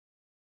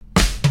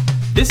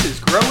This is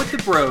Grow with the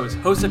Bros,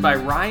 hosted by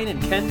Ryan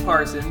and Ken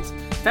Parsons,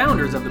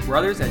 founders of the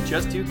Brothers That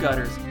Just Do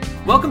Gutters.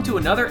 Welcome to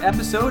another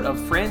episode of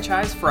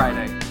Franchise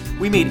Friday.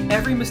 We made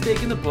every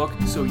mistake in the book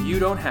so you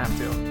don't have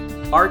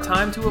to. Our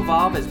time to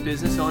evolve as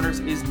business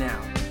owners is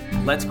now.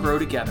 Let's grow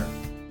together.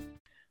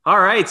 All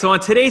right, so on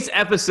today's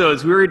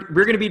episodes, we're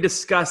going to be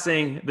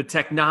discussing the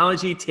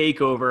technology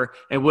takeover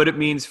and what it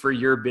means for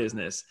your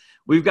business.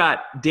 We've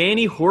got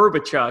Danny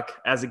Horbachuk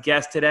as a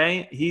guest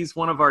today. He's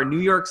one of our New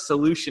York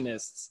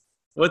solutionists.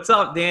 What's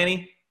up,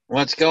 Danny?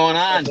 What's going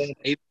on?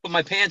 I put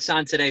my pants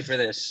on today for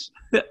this.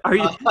 Are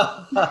you?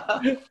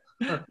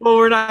 Well,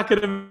 we're not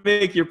going to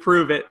make you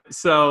prove it,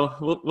 so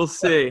we'll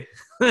see.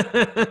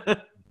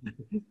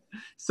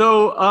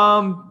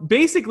 So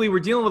basically, we're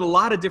dealing with a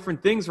lot of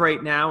different things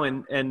right now,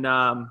 and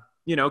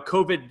you know,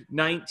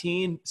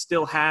 COVID-19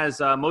 still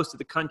has most of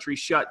the country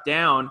shut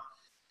down.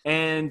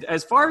 And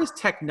as far as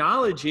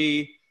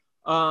technology,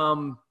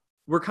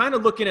 we're kind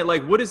of looking at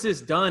like, what has this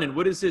done, and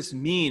what does this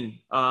mean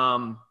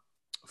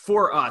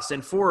for us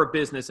and for a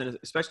business, and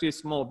especially a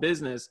small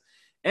business,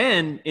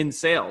 and in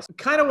sales.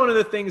 Kind of one of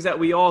the things that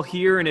we all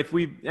hear, and if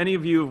any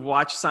of you have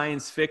watched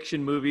science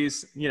fiction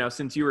movies, you know,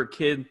 since you were a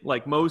kid,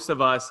 like most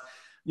of us,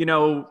 you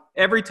know,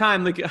 every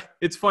time, like,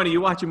 it's funny,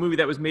 you watch a movie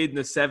that was made in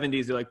the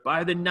 70s, they're like,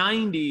 by the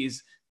 90s,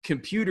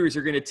 computers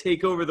are going to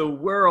take over the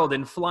world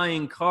and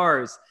flying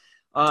cars.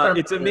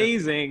 It's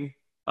amazing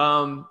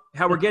how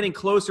we're getting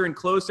closer and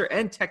closer,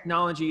 and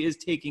technology is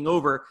taking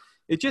over.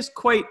 It just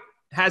quite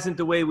hasn't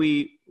the way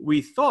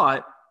we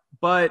thought.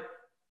 But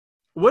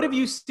what have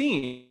you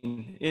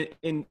seen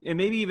in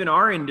maybe even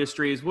our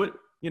industries? What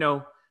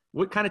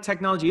kind of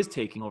technology is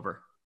taking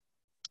over?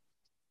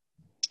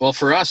 Well,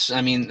 for us,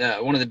 I mean,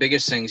 one of the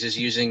biggest things is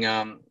using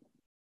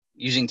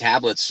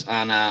tablets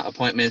on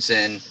appointments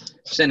and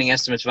sending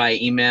estimates via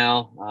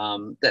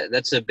email.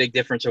 That's a big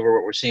difference over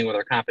what we're seeing with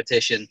our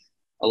competition.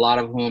 A lot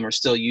of whom are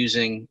still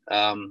using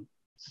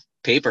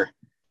paper.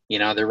 You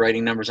know, they're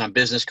writing numbers on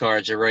business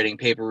cards. They're writing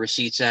paper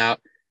receipts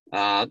out.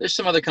 There's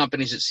some other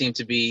companies that seem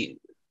to be,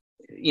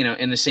 you know,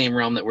 in the same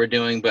realm that we're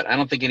doing, but I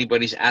don't think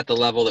anybody's at the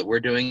level that we're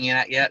doing it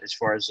at yet, as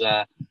far as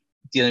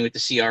dealing with the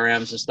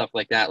CRMs and stuff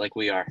like that, like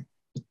we are.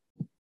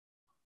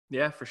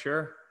 Yeah, for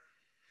sure.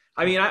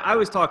 I mean, I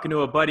was talking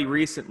to a buddy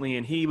recently,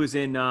 and he was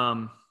in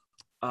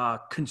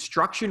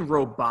construction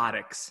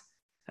robotics,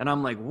 and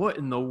I'm like, what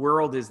in the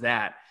world is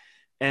that?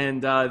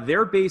 And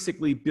they're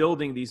basically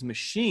building these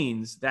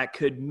machines that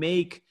could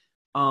make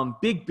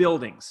big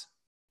buildings.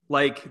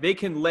 Like, they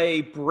can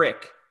lay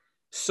brick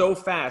so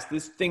fast,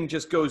 this thing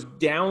just goes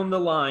down the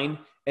line,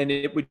 and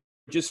it would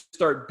just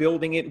start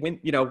building it,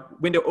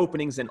 window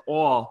openings and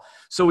all.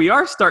 So we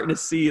are starting to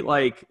see,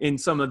 like, in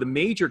some of the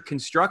major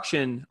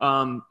construction,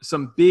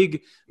 some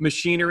big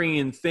machinery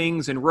and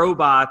things and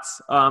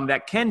robots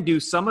that can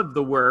do some of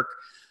the work.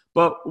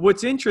 But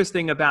what's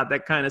interesting about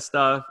that kind of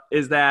stuff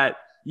is that,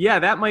 yeah,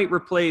 that might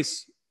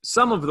replace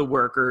some of the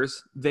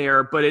workers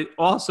there, but it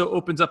also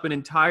opens up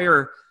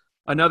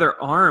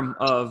another arm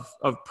of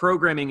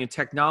programming and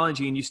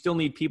technology, and you still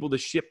need people to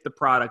ship the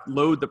product,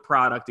 load the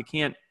product. It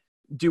can't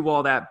do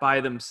all that by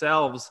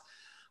themselves.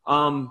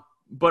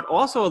 But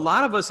also, a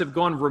lot of us have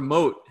gone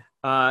remote.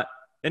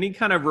 Any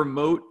kind of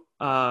remote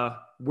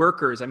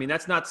workers, I mean,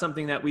 that's not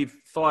something that we've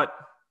thought,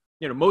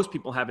 you know, most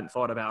people haven't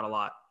thought about a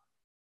lot.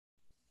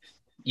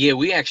 Yeah,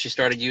 we actually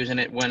started using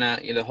it when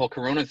the whole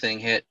Corona thing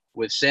hit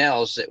with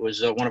sales. It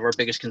was one of our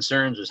biggest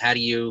concerns was how do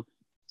you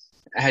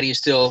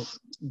still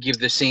give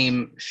the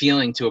same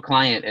feeling to a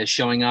client as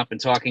showing up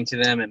and talking to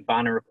them and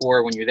bonding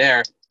rapport when you're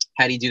there?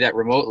 How do you do that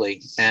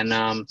remotely? And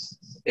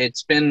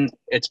it's been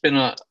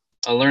a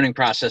learning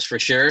process for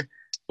sure,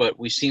 but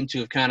we seem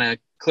to have kind of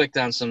clicked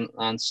on some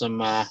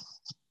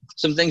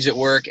things at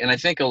work. And I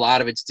think a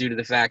lot of it's due to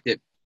the fact that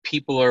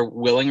people are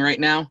willing right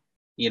now.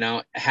 You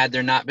know, had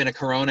there not been a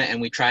Corona and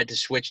we tried to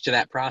switch to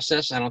that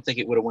process, I don't think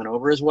it would have went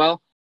over as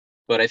well.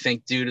 But I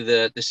think due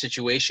to the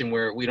situation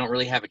where we don't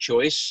really have a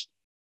choice,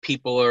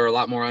 people are a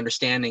lot more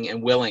understanding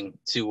and willing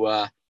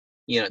to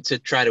to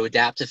try to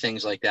adapt to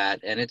things like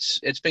that. And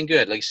it's been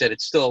good. Like I said,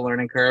 it's still a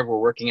learning curve. We're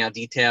working out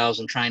details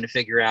and trying to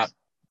figure out,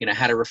 you know,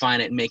 how to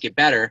refine it and make it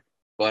better.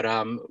 But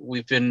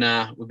we've been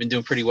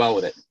doing pretty well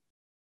with it.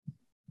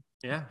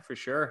 Yeah, for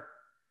sure.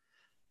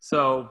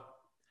 So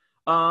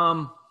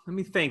let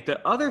me think.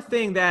 The other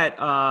thing that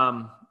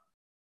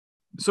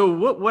so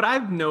what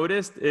I've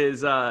noticed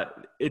is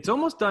it's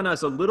almost done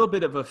us a little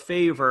bit of a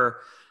favor.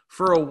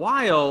 For a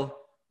while,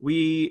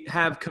 we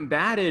have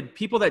combated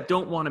people that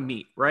don't want to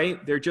meet,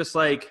 right? They're just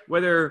like,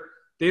 whether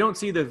they don't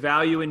see the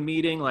value in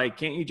meeting, like,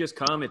 can't you just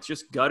come? It's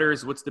just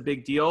gutters. What's the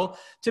big deal?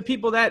 To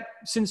people that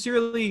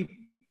sincerely,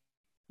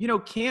 you know,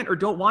 can't or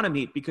don't want to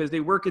meet because they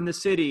work in the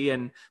city,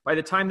 and by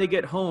the time they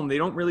get home, they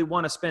don't really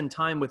want to spend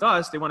time with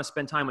us. They want to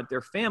spend time with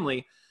their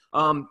family.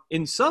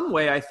 In some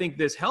way, I think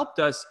this helped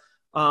us.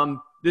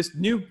 This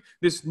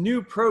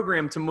new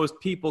program to most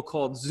people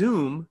called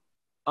Zoom.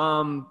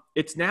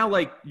 It's now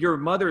like your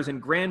mothers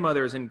and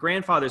grandmothers and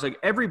grandfathers, like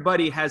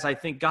everybody has, I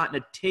think,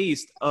 gotten a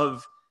taste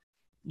of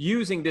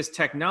using this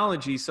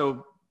technology.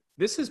 So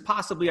this has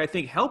possibly, I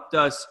think, helped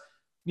us,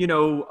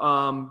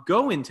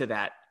 go into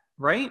that,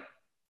 right?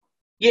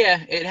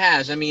 Yeah, it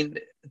has. I mean,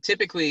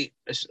 typically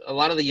a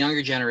lot of the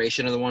younger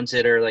generation are the ones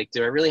that are like,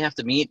 do I really have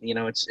to meet?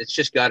 It's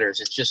just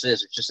gutters. It's just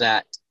this, it's just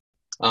that.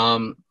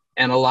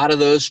 And a lot of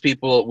those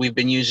people we've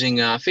been using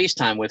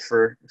FaceTime with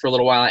for a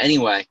little while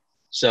anyway.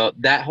 So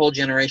that whole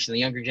generation, the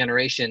younger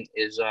generation,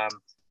 is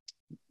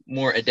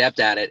more adept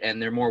at it,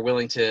 and they're more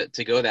willing to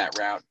go that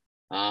route.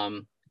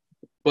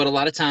 But a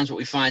lot of times what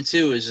we find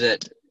too is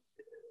that,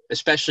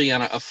 especially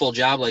on a full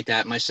job like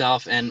that,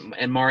 myself and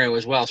Mario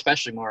as well,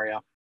 especially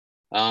Mario,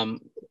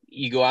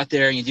 you go out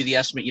there and you do the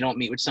estimate, you don't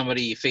meet with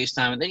somebody, you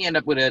FaceTime, and then you end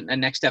up with a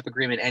next step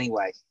agreement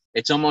anyway.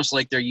 It's almost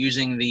like they're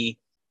using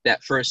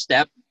that first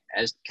step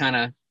as kind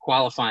of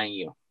qualifying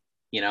you,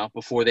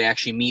 before they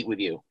actually meet with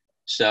you.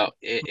 So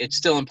it's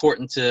still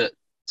important to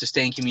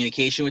stay in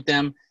communication with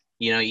them.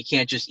 You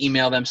can't just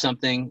email them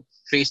something,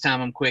 FaceTime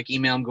them quick,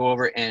 email them, go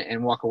over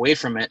and walk away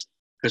from it.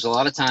 Because a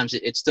lot of times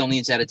it still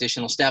needs that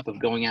additional step of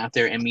going out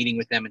there and meeting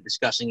with them and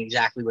discussing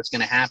exactly what's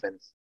going to happen.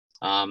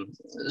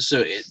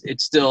 So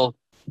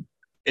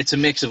it's a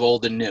mix of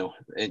old and new,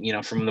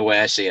 from the way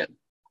I see it.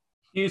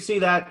 Do you see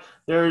that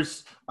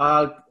there's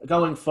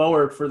going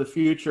forward for the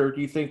future?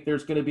 Do you think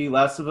there's going to be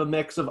less of a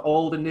mix of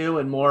old and new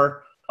and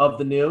more of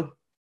the new?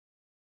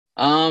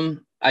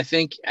 I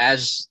think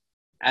as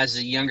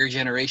the younger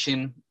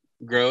generation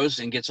grows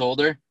and gets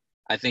older,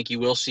 I think you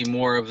will see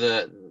more of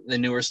the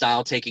newer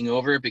style taking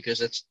over,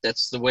 because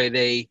that's the way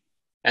they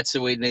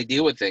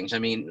deal with things. I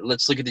mean,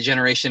 let's look at the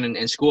generation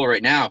in school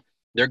right now.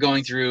 They're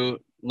going through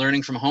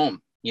learning from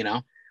home.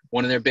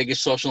 One of their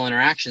biggest social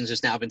interactions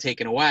has now been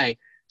taken away.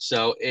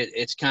 So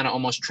it's kind of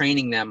almost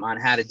training them on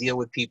how to deal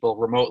with people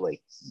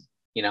remotely.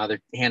 They're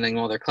handling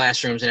all their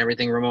classrooms and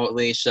everything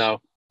remotely.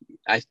 So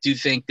I do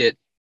think that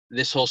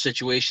this whole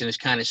situation is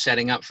kind of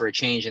setting up for a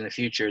change in the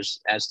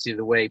futures as to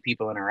the way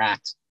people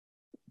interact.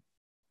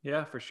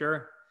 Yeah, for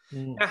sure.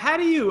 Now, how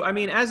do you,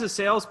 as a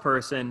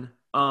salesperson,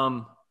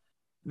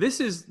 this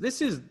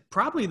is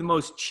probably the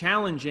most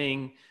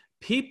challenging.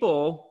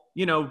 People,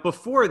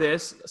 before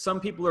this, some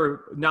people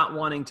are not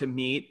wanting to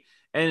meet.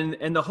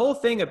 And the whole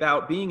thing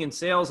about being in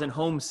sales and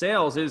home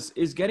sales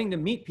is getting to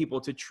meet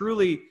people, to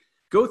truly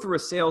go through a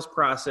sales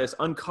process,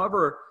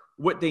 uncover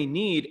what they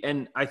need.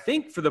 And I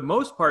think for the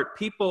most part,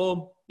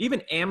 people,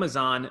 even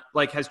Amazon,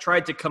 has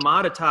tried to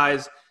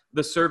commoditize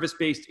the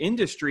service-based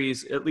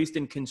industries, at least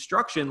in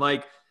construction.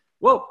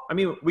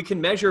 We can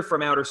measure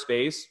from outer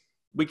space.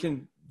 We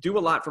can do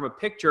a lot from a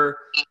picture.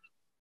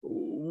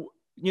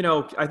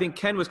 I think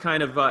Ken was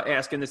kind of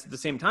asking this at the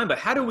same time, but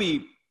how do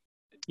we,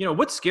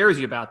 what scares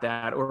you about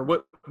that? Or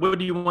what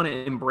do you want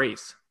to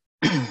embrace?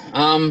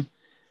 Well,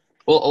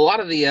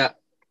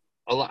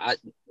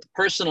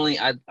 personally,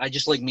 I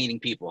just like meeting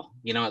people.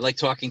 I like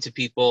talking to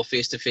people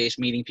face to face,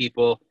 meeting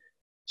people.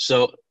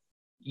 So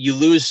you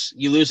lose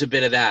a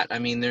bit of that. I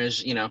mean,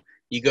 there's,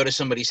 you go to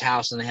somebody's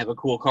house and they have a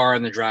cool car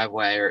in the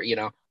driveway, or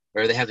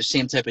they have the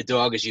same type of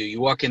dog as you. You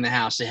walk in the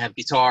house, they have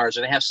guitars,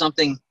 or they have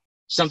something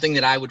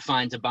that I would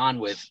find to bond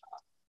with.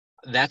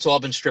 That's all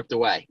been stripped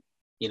away.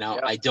 Yeah.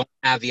 I don't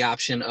have the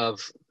option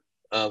of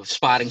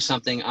spotting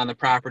something on the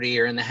property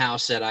or in the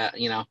house that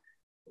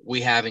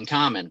we have in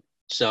common.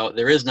 So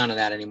there is none of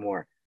that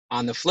anymore.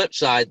 On the flip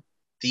side,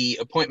 the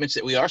appointments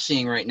that we are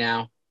seeing right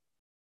now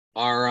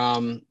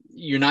are,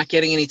 you're not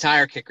getting any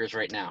tire kickers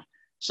right now.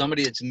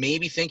 Somebody that's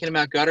maybe thinking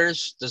about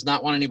gutters does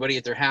not want anybody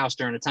at their house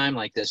during a time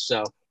like this.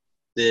 So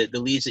the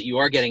leads that you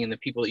are getting and the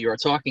people that you are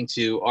talking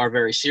to are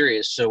very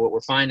serious. So what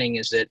we're finding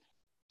is that,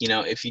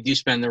 if you do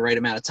spend the right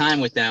amount of time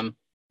with them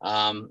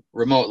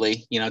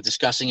remotely,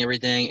 discussing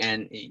everything,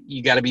 and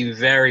you got to be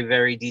very,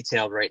 very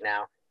detailed right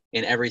now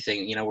in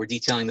everything. We're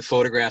detailing the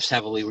photographs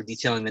heavily. We're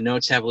detailing the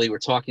notes heavily. We're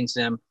talking to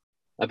them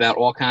about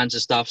all kinds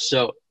of stuff.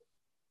 So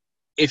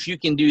if you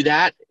can do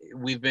that,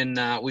 we've been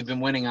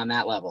winning on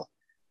that level.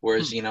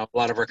 Whereas, a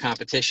lot of our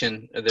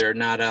competition, they're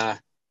not,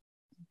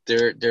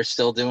 they're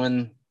still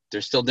doing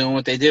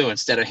what they do.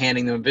 Instead of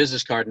handing them a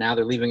business card, now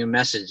they're leaving a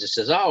message that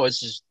says, oh, it's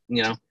just,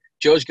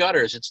 Joe's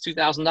Gutters, it's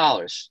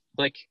 $2,000.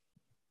 Click,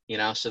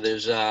 so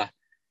there's,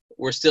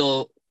 we're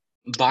still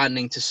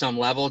bonding to some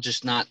level,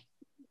 just not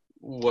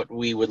what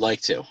we would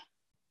like to.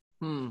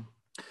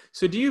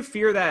 So do you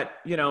fear that,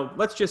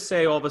 let's just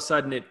say all of a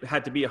sudden it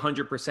had to be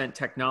 100%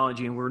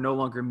 technology and we're no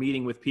longer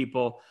meeting with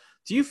people.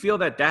 Do you feel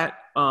that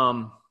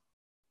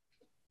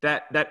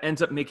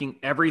ends up making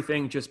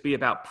everything just be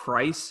about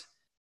price?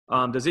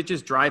 Does it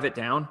just drive it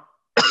down?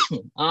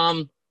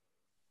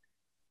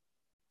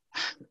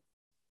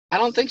 I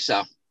don't think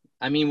so.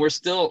 I mean, we're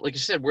still, like you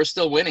said, we're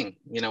still winning.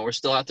 We're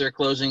still out there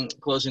closing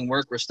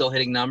work. We're still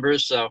hitting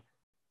numbers. So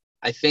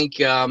I think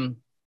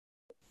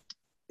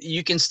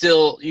you can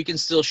still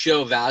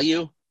show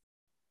value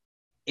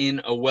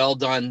in a well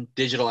done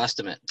digital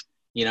estimate.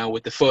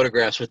 With the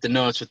photographs, with the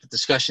notes, with the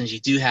discussions you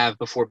do have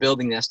before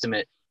building the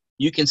estimate,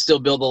 you can still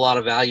build a lot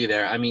of value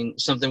there. I mean,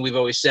 something we've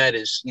always said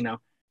is,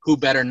 who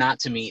better not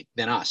to meet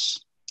than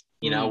us?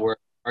 We're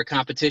our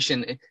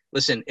competition.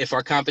 Listen, if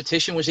our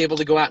competition was able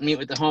to go out and meet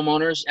with the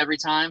homeowners every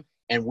time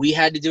and we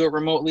had to do it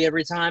remotely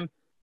every time,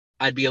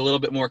 I'd be a little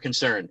bit more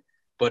concerned.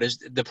 But as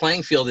the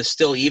playing field is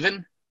still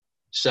even,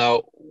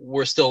 so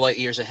we're still light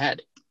years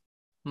ahead.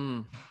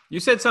 You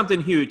said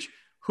something huge.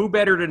 Who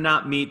better to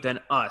not meet than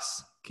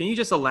us? Can you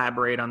just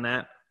elaborate on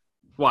that?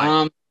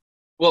 Why?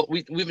 Well,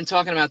 we've been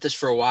talking about this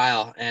for a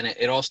while, and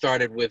it all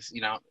started with,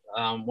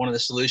 one of the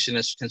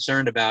solutionists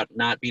concerned about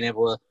not being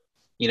able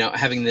to,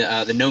 having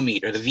the no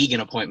meet or the vegan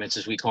appointments,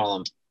 as we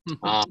call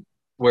them,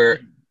 where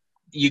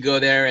you go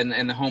there and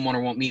the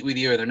homeowner won't meet with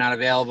you or they're not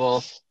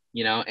available,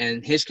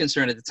 and his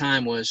concern at the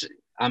time was,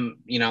 I'm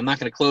not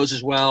going to close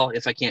as well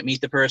if I can't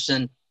meet the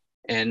person.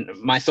 And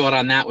my thought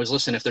on that was,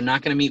 listen, if they're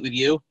not going to meet with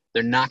you,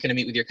 they're not going to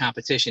meet with your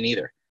competition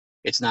either.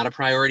 It's not a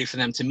priority for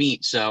them to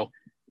meet. So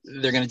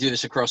they're going to do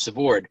this across the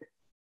board.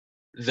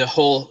 The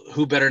whole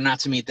who better not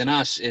to meet than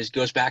us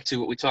goes back to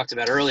what we talked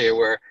about earlier,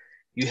 where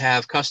you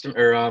have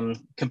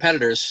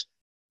competitors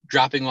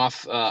dropping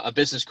off a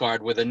business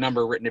card with a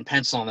number written in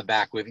pencil on the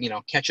back with,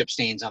 ketchup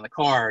stains on the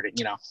card,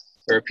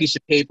 or a piece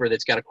of paper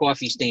that's got a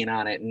coffee stain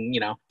on it. And,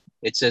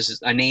 it says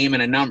a name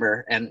and a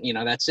number, and,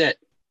 that's it.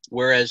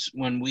 Whereas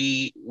when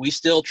we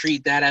still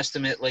treat that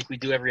estimate like we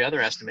do every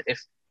other estimate,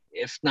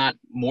 if not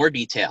more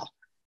detail.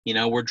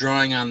 We're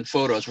drawing on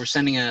photos. We're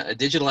sending a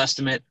digital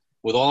estimate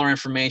with all our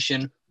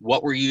information,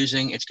 what we're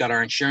using. It's got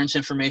our insurance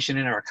information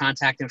in it, our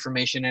contact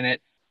information in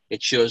it.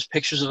 It shows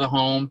pictures of the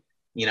home.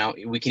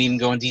 We can even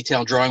go in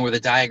detail drawing with a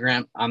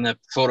diagram on the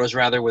photos,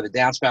 rather, where the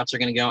downspouts are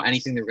going to go,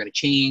 anything they're going to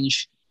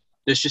change.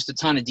 There's just a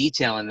ton of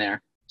detail in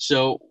there.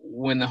 So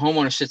when the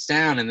homeowner sits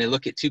down and they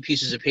look at two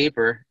pieces of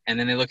paper and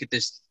then they look at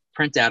this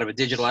printout of a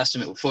digital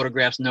estimate with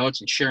photographs,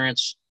 notes,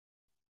 insurance,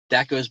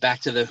 that goes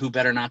back to the who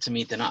better not to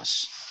meet than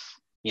us,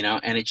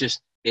 and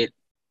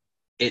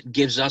it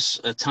gives us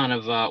a ton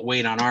of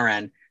weight on our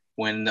end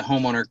when the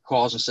homeowner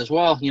calls and says,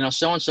 well,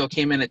 so-and-so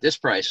came in at this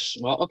price.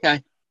 Well,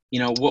 okay.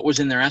 What was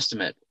in their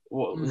estimate?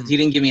 Well, he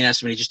didn't give me an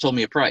estimate. He just told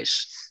me a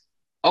price.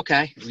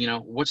 Okay.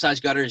 What size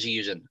gutter is he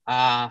using?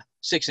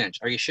 6-inch.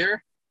 Are you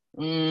sure?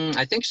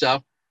 I think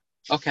so.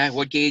 Okay.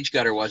 What gauge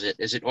gutter was it?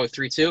 Is it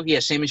 032? Yeah.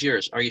 Same as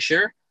yours. Are you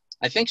sure?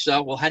 I think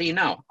so. Well, how do you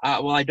know?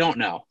 Well, I don't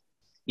know.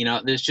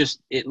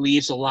 It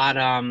leaves a lot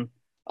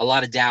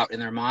of doubt in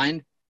their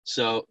mind.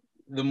 So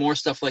the more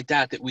stuff like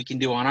that we can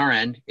do on our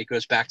end, it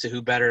goes back to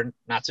who better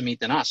not to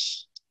meet than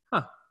us.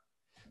 Huh.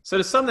 So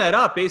to sum that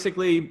up,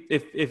 basically,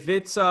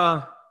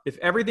 if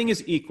everything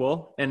is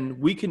equal and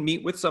we can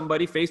meet with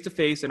somebody face to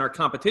face and our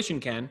competition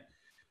can,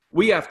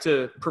 we have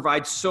to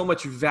provide so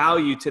much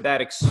value to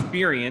that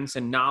experience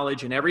and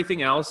knowledge and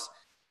everything else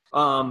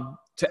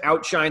to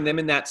outshine them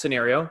in that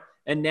scenario.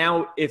 And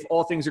now if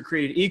all things are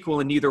created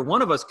equal and neither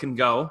one of us can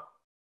go,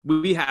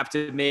 we have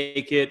to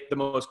make it the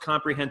most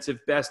comprehensive,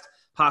 best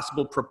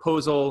possible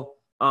proposal,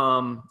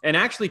 and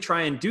actually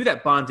try and do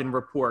that bond and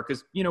rapport.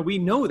 Because, we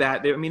know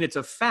that, it's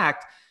a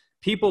fact.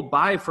 People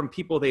buy from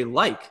people they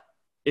like.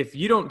 If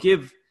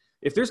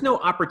there's no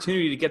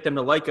opportunity to get them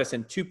to like us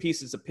and two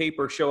pieces of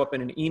paper show up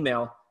in an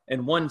email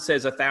and one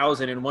says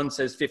 1,000 and one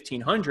says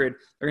 1,500,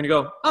 they're going to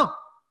go,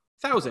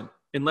 1,000,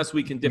 unless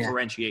we can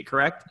differentiate,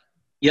 correct?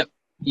 Yep.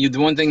 The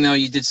one thing, though,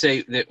 you did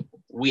say that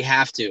we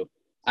have to.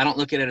 I don't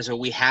look at it as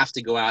we have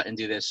to go out and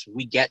do this.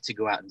 We get to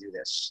go out and do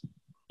this.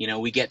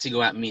 We get to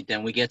go out and meet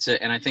them.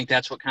 And I think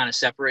that's what kind of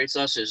separates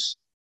us is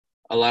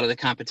a lot of the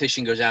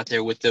competition goes out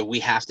there with the we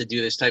have to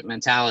do this type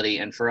mentality.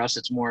 And for us,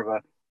 it's more of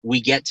a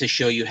we get to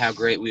show you how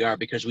great we are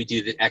because we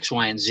do the X,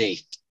 Y, and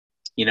Z.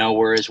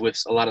 Whereas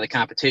with a lot of the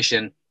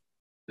competition,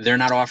 they're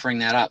not offering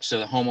that up. So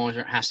the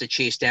homeowner has to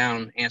chase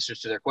down answers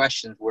to their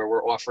questions where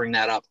we're offering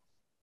that up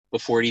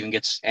before it even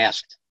gets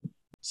asked.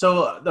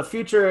 So the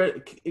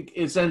future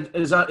is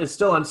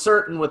still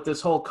uncertain with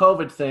this whole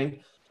COVID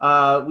thing.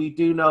 We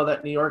do know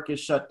that New York is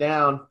shut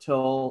down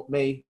till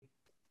May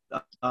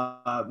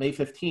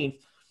 15th.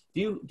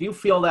 Do you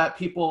feel that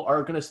people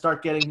are going to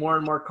start getting more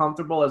and more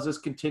comfortable as this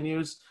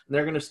continues, and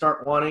they're going to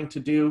start wanting to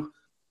do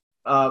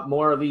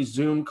more of these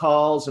Zoom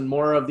calls and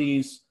more of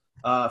these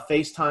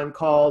FaceTime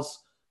calls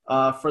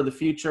for the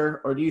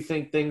future? Or do you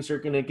think things are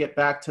going to get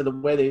back to the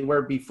way they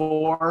were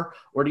before?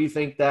 Or do you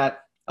think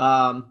that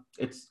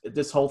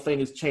this whole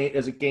thing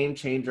is a game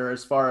changer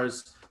as far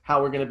as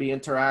how we're going to be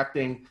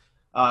interacting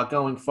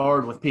going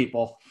forward with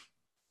people?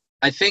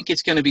 I think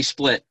it's going to be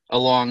split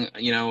along,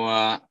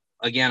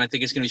 again, I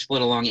think it's going to be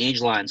split along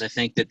age lines. I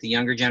think that the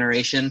younger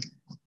generation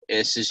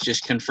is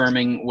just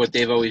confirming what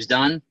they've always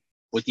done.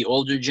 With the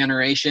older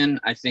generation,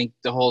 I think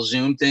the whole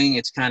Zoom thing,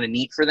 it's kind of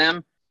neat for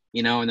them,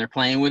 and they're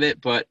playing with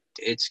it, but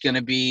it's going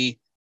to be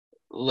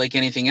like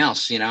anything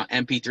else.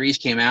 MP3s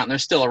came out and they're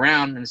still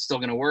around and it's still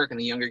going to work, and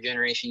the younger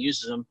generation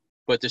uses them,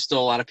 but there's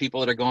still a lot of people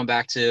that are going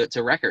back to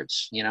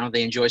records.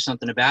 They enjoy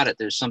something about it.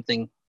 There's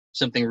something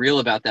real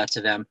about that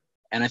to them.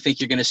 And I think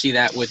you're going to see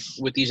that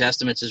with these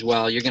estimates as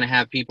well. You're going to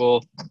have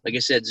people, like I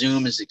said,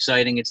 Zoom is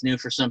exciting. It's new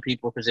for some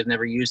people because they've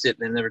never used it.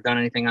 They've never done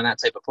anything on that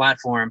type of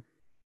platform.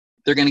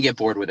 They're going to get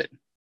bored with it.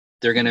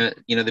 They're going to,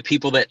 the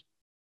people that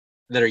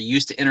are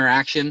used to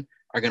interaction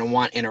are going to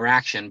want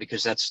interaction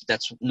because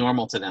that's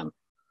normal to them.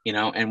 you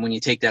know, and when you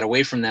take that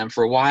away from them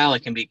for a while,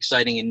 it can be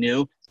exciting and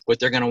new, but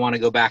they're going to want to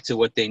go back to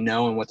what they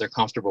know and what they're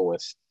comfortable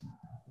with.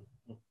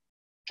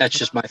 That's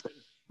just my thing.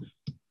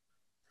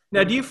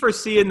 Now, do you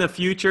foresee in the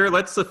future,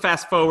 let's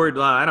fast forward,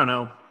 I don't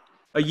know,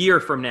 a year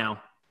from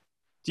now,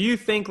 do you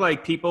think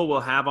like people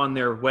will have on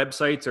their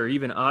websites or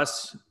even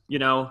us, you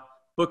know,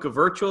 book a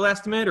virtual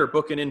estimate or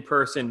book an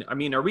in-person? I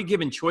mean, are we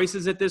given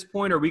choices at this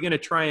point? Or are we going to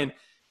try and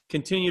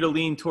continue to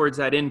lean towards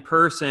that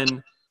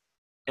in-person?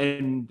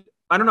 And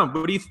I don't know,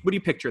 what do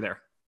you picture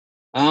there?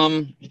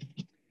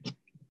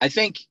 I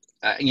think,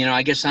 you know,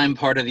 I guess I'm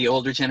part of the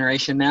older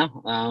generation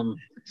now.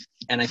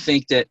 And I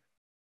think that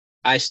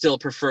I still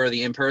prefer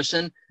the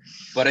in-person,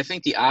 but I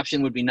think the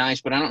option would be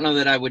nice, but I don't know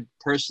that I would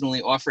personally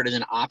offer it as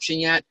an option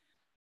yet,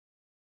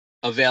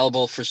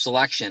 available for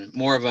selection.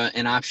 More of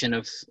an option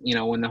of, you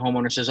know, when the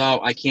homeowner says,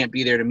 oh, I can't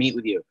be there to meet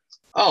with you.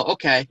 Oh,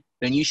 okay.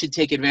 Then you should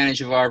take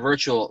advantage of our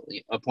virtual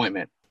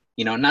appointment.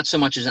 You know, not so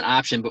much as an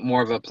option, but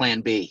more of a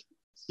plan B,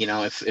 you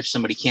know, if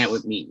somebody can't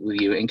meet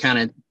with you, and kind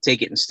of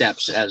take it in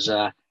steps as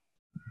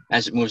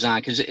it moves on.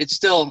 Cause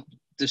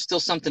there's still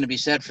something to be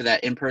said for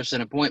that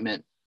in-person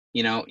appointment.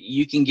 You know,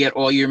 you can get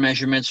all your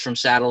measurements from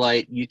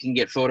satellite. You can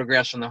get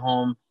photographs from the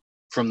home,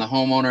 from the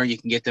homeowner. You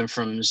can get them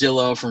from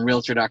Zillow, from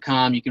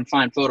Realtor.com. You can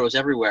find photos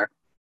everywhere.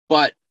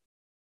 But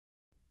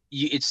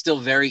it's still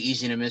very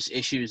easy to miss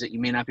issues that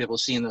you may not be able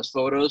to see in those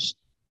photos.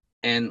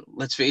 And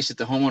let's face it,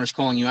 the homeowner's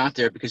calling you out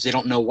there because they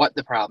don't know what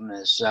the problem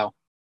is. So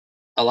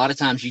a lot of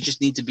times you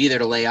just need to be there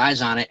to lay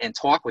eyes on it and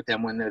talk with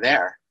them when they're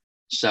there.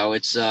 So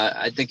it's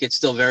I think it's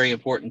still very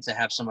important to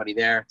have somebody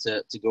there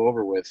to go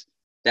over with.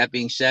 That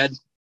being said,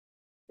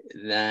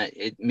 that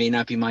it may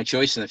not be my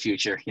choice in the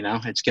future. You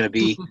know, it's going to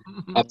be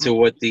up to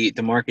what the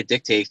market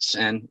dictates,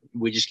 and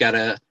we just got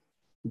to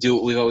do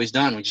what we've always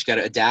done. We just got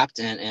to adapt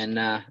and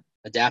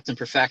adapt and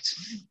perfect.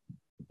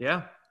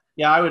 Yeah.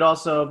 Yeah. I would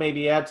also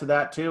maybe add to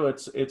that too.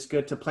 It's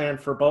good to plan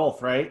for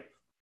both, right?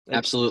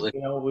 Absolutely.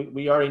 You know,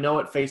 we already know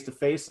what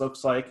face-to-face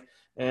looks like,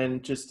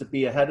 and just to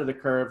be ahead of the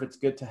curve, it's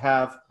good to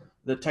have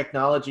the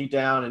technology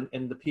down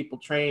and the people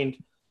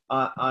trained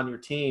on your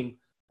team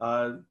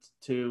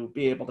to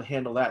be able to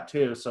handle that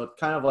too. So it's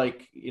kind of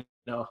like, you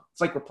know,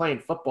 it's like we're playing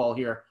football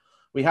here.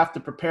 We have to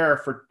prepare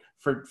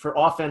for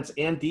offense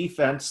and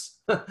defense,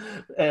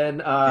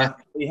 and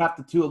we have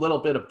to do a little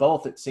bit of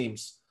both, it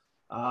seems.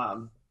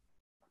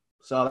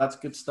 So that's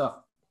good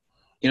stuff.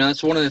 You know,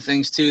 that's one of the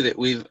things too that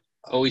we've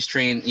always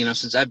trained. You know,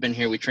 since I've been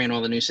here, we train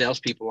all the new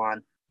salespeople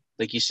on.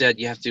 Like you said,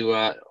 you have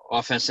to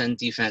offense and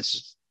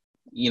defense.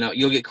 You know,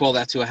 you'll get called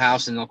out to a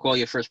house and they'll call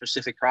you for a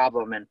specific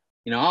problem, and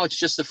you know, oh, it's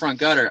just the front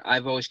gutter.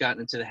 I've always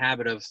gotten into the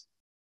habit of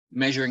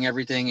measuring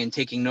everything and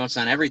taking notes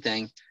on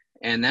everything.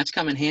 And that's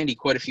come in handy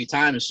quite a few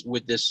times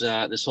with this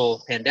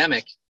whole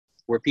pandemic,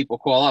 where people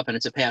call up and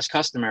it's a past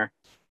customer,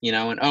 you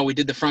know, and, oh, we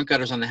did the front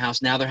gutters on the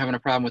house. Now they're having a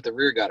problem with the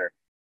rear gutter.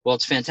 Well,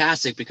 it's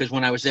fantastic because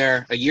when I was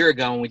there a year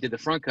ago and we did the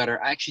front gutter,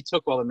 I actually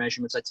took all the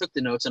measurements. I took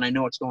the notes and I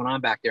know what's going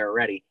on back there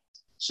already.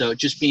 So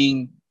just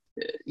being,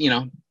 you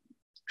know,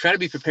 try to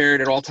be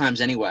prepared at all times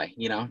anyway,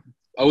 you know,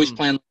 always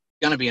plan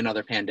going to be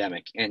another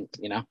pandemic, and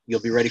you know,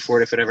 you'll be ready for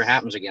it if it ever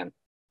happens again.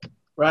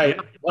 Right.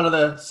 One of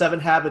the 7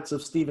 habits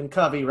of Stephen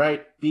Covey,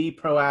 right? Be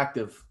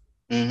proactive.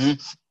 Mm-hmm.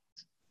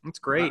 That's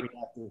great.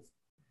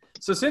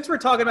 So since we're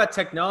talking about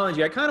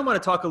technology, I kind of want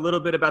to talk a little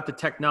bit about the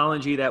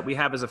technology that we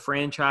have as a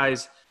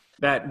franchise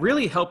that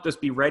really helped us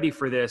be ready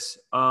for this.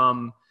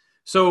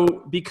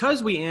 So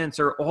because we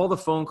answer all the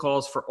phone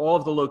calls for all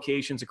of the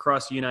locations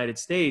across the United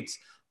States,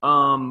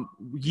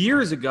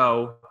 years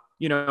ago,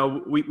 you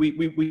know,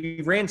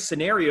 we ran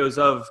scenarios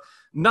of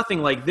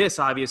nothing like this,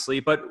 obviously,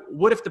 but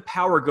what if the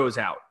power goes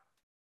out?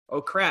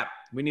 Oh, crap,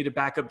 we need a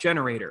backup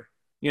generator.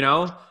 You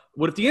know,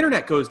 what if the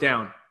internet goes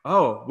down?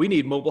 Oh, we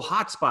need mobile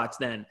hotspots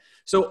then.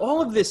 So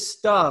all of this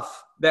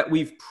stuff that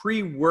we've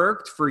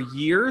pre-worked for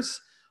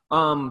years,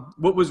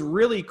 what was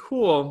really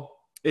cool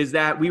is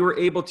that we were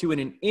able to, in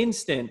an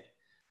instant,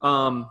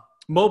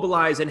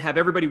 mobilize and have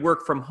everybody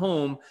work from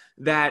home.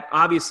 That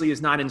obviously is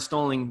not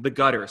installing the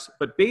gutters,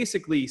 but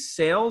basically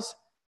sales,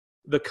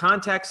 the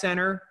contact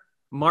center,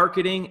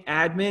 marketing,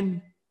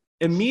 admin,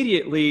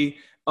 immediately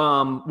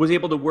was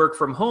able to work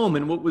from home.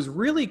 And what was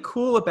really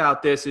cool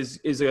about this is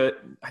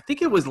I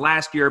think it was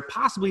last year,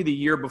 possibly the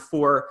year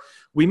before,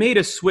 we made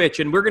a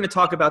switch. And we're going to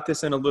talk about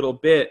this in a little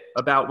bit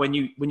about when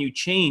you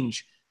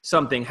change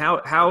something,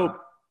 how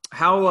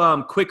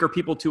quick are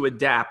people to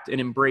adapt and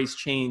embrace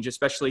change,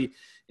 especially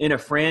in a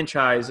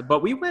franchise.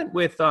 But we went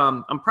with,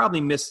 I'm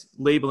probably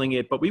mislabeling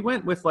it, but we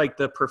went with like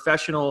the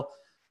professional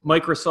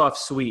Microsoft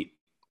suite,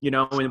 you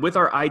know, and with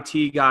our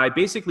IT guy,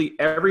 basically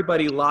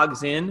everybody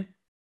logs in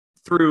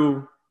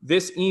through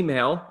this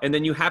email, and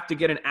then you have to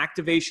get an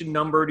activation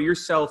number to your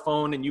cell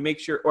phone and you make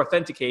sure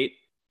authenticate.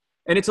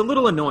 And it's a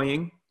little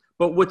annoying,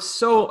 but what's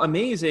so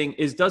amazing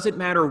is doesn't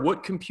matter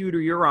what computer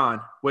you're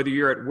on, whether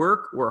you're at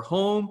work or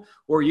home,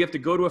 or you have to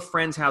go to a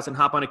friend's house and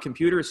hop on a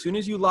computer. As soon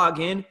as you log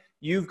in,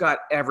 you've got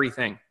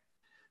everything.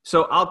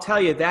 So I'll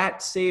tell you,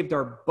 that saved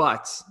our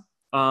butts,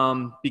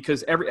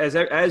 because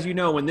as you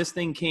know, when this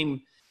thing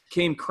came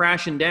came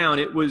crashing down,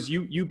 it was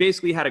you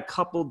basically had a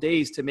couple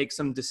days to make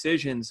some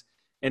decisions.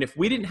 And if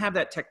we didn't have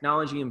that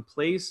technology in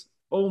place,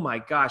 oh my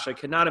gosh, I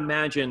cannot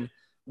imagine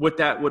what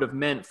that would have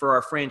meant for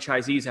our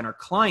franchisees and our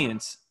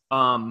clients,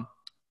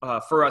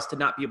 for us to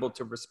not be able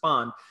to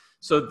respond.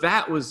 So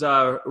that was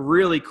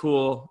really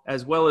cool,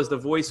 as well as the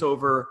voice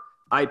over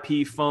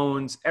IP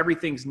phones,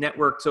 everything's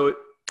networked. So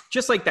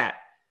just like that.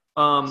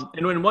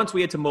 And once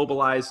we had to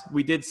mobilize,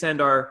 we did send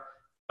our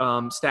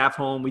staff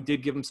home. We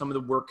did give them some of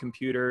the work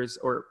computers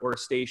or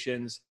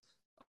stations,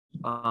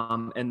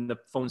 and the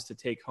phones to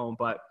take home.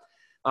 But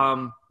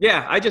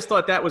yeah, I just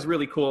thought that was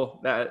really cool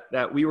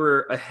that we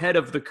were ahead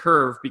of the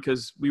curve,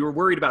 because we were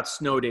worried about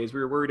snow days. We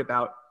were worried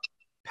about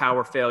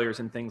power failures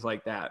and things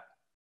like that.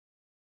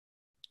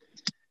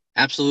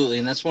 Absolutely.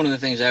 And that's one of the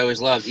things I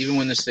always loved. Even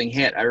when this thing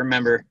hit, I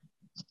remember,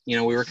 we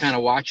were kind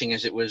of watching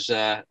as it was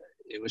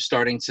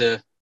starting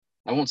to,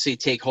 I won't say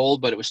take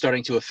hold, but it was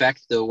starting to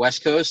affect the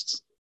West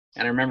Coast.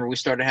 And I remember we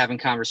started having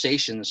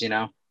conversations,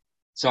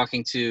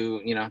 talking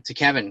to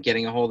Kevin,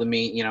 getting a hold of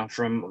me,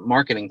 from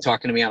marketing,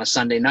 talking to me on a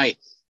Sunday night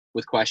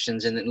with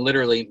questions. And then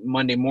literally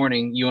Monday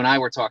morning, you and I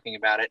were talking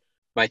about it.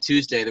 By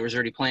Tuesday, there was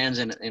already plans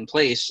in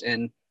place,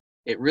 and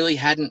it really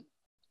hadn't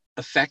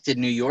affected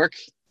New York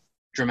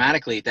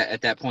dramatically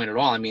at that point at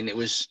all. I mean, there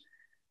was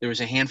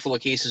a handful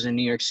of cases in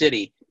New York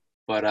City,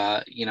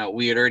 but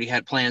we had already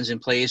had plans in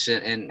place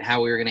and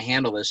how we were going to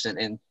handle this.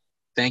 And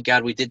thank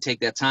God we did take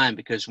that time,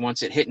 because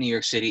once it hit New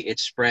York City, it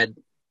spread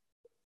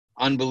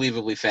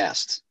unbelievably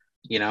fast,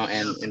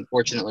 and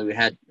fortunately we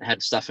had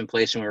stuff in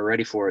place and we were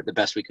ready for it the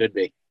best we could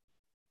be.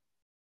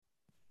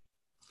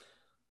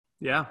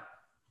 Yeah,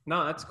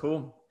 no, that's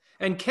cool.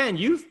 And Ken,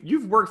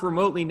 you've worked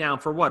remotely now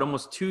for what,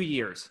 almost 2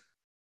 years?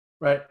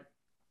 Right.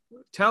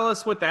 Tell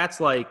us what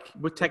that's like,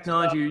 what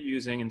technology you're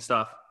using and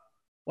stuff.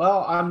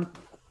 Well, I'm,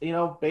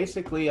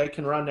 basically I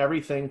can run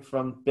everything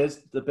from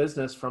the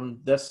business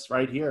from this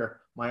right here,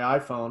 my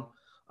iPhone.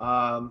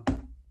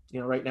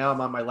 Right now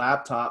I'm on my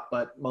laptop,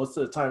 but most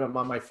of the time I'm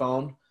on my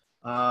phone.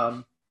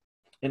 And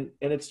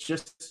it's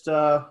just,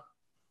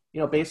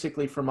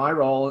 basically for my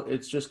role,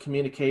 it's just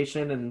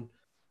communication and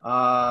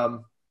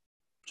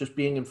just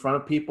being in front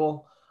of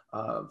people,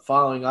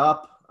 following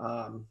up.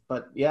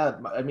 But yeah,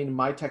 I mean,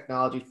 my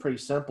technology is pretty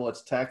simple.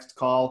 It's text,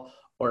 call,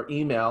 or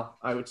email.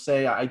 I would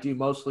say I do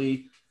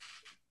mostly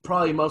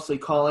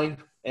calling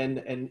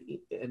and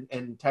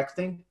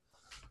texting.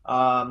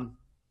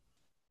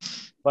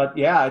 But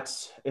yeah,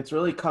 it's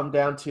really come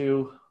down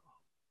to,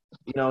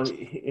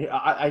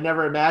 I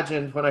never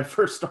imagined when I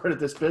first started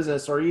this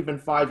business, or even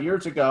 5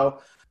 years ago,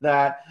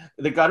 that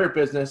the gutter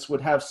business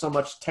would have so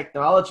much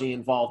technology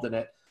involved in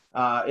it.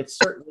 It's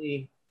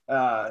certainly,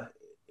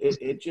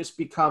 it just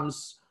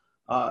becomes,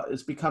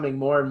 is becoming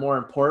more and more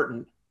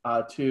important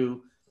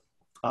to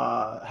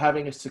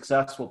having a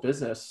successful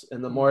business.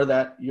 And the more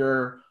that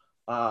you're,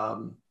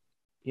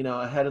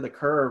 ahead of the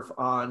curve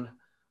on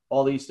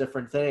all these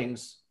different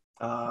things,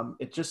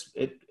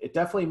 it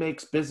definitely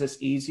makes business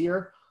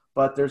easier.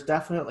 But there's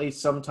definitely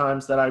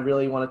sometimes that I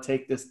really want to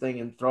take this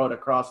thing and throw it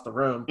across the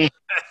room.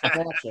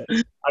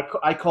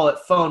 I call it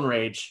phone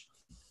rage.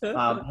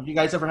 Have you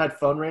guys ever had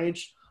phone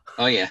rage?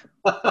 Oh yeah.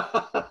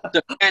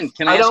 So, Ken,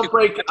 can I don't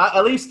break.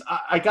 At least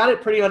I got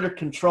it pretty under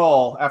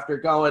control after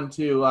going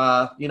to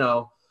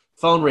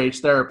phone rage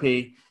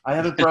therapy. I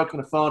haven't broken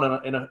a phone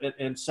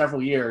in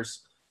several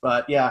years.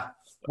 But yeah,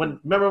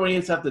 remember when you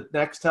used to have the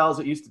Nextels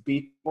that used to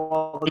beep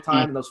all the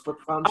time in those flip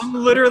phones? I'm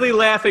literally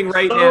laughing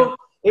right now.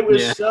 It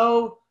was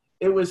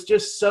it was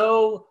just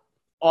so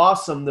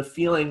awesome, the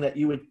feeling that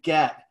you would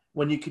get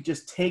when you could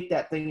just take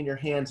that thing in your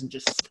hands and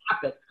just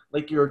snap it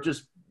like you're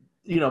just,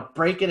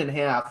 break it in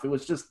half. It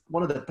was just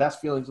one of the best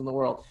feelings in the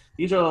world.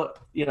 These are,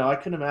 I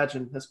couldn't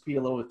imagine this would be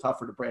a little bit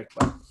tougher to break.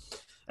 But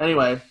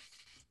anyway,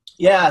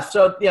 yeah,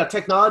 so yeah,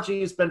 technology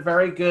has been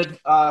very good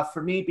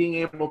for me, being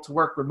able to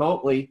work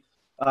remotely,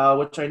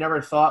 which I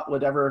never thought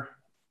would ever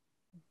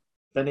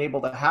been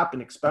able to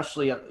happen,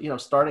 especially,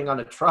 starting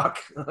on a truck.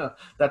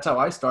 That's how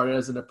I started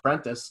as an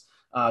apprentice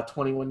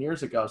 21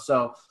 years ago.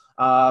 So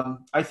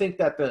I think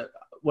that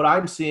what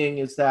I'm seeing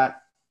is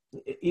that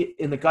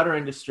in the gutter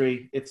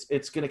industry,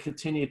 it's going to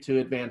continue to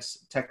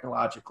advance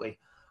technologically.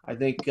 I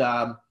think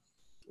a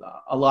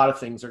lot of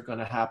things are going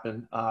to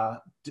happen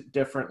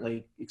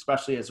differently,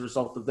 especially as a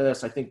result of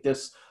this. I think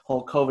this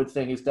whole COVID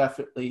thing has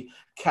definitely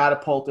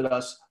catapulted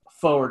us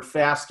forward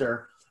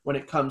faster when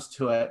it comes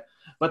to it.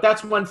 But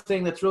that's one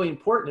thing that's really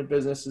important in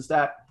business, is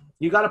that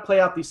you got to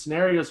play out these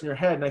scenarios in your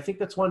head. And I think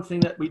that's one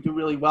thing that we do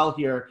really well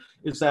here,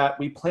 is that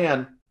we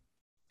plan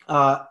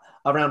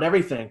around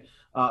everything,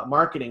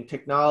 marketing,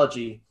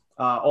 technology,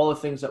 all the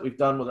things that we've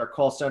done with our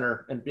call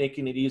center, and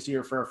making it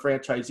easier for our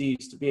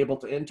franchisees to be able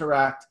to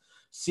interact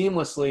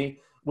seamlessly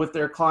with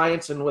their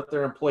clients and with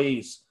their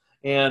employees.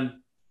 And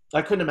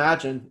I couldn't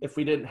imagine if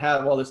we didn't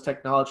have all this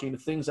technology and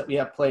the things that we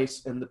have in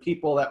place and the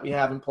people that we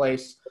have in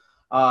place,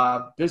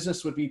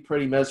 business would be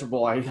pretty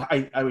miserable.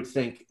 I would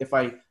think, if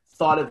I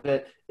thought of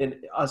it in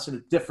a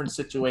different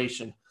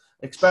situation,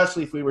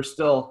 especially if we were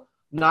still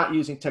not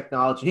using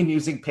technology and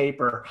using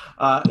paper,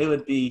 it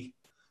would be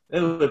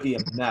It would be a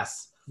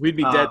mess. We'd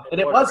be dead.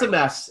 And it was a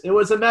mess. It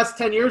was a mess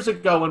 10 years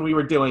ago when we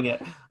were doing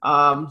it.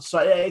 So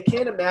I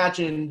can't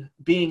imagine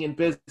being in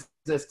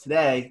business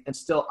today and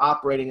still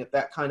operating at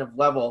that kind of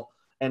level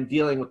and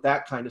dealing with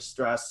that kind of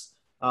stress.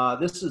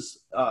 This is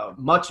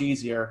much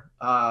easier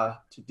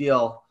to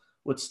deal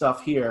with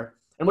stuff here.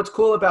 And what's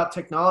cool about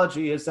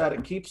technology is that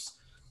it keeps,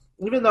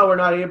 even though we're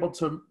not able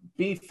to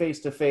be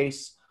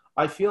face-to-face,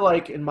 I feel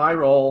like in my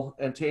role,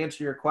 and to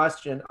answer your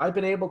question, I've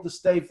been able to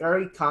stay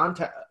very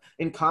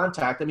in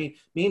contact. I mean,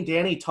 me and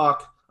Danny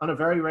talk on a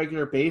very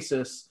regular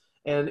basis,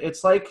 and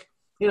it's like,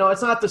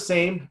 it's not the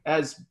same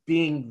as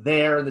being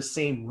there in the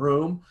same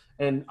room.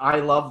 And I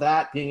love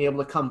that, being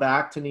able to come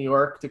back to New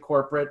York, to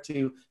corporate,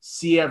 to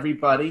see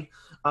everybody.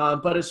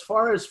 But as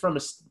far as from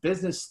a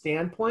business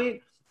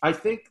standpoint, I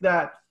think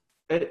that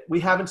we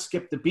haven't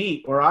skipped a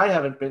beat, or I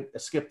haven't been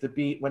skipped a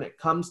beat when it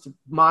comes to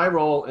my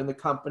role in the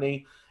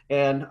company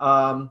and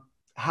how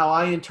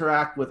I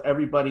interact with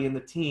everybody in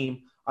the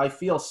team. I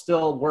feel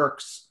still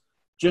works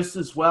just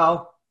as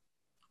well,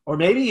 or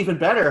maybe even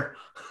better,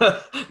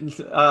 with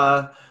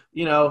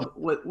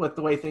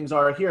the way things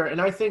are here.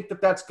 And I think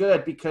that that's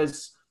good,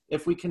 because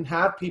if we can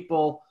have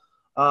people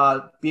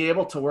be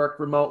able to work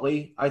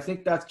remotely, I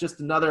think that's just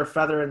another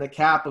feather in the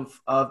cap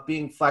of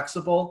being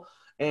flexible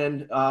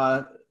and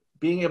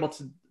being able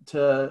to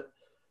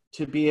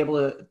be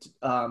able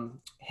to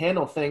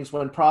handle things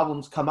when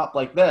problems come up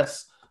like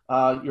this.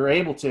 You're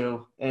able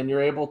to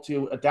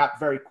adapt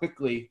very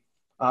quickly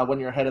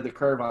when you're ahead of the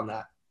curve on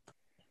that.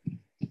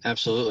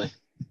 Absolutely.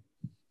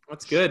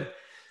 That's good.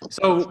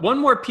 So one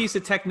more piece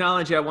of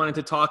technology I wanted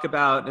to talk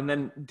about, and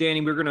then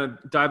Danny, we're going to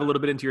dive a little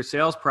bit into your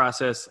sales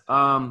process.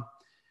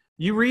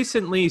 You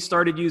recently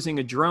started using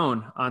a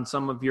drone on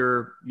some of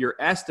your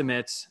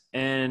estimates,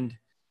 and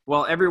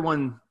while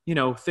everyone,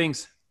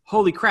 thinks,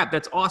 holy crap,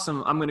 that's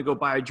awesome, I'm going to go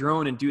buy a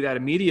drone and do that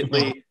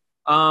immediately.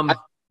 You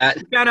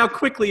found out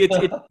quickly it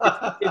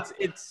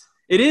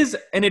is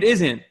and it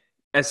isn't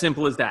as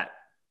simple as that.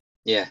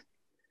 Yeah.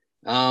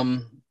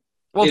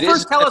 Well,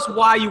 first tell us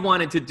why you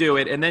wanted to do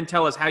it, and then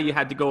tell us how you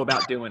had to go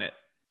about doing it.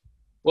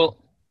 Well,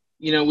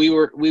 we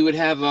would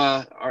have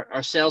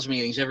our sales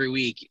meetings every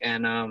week,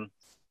 and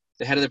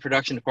the head of the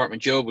production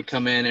department, Joe, would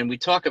come in and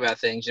we'd talk about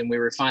things, and we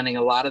were finding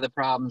a lot of the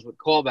problems with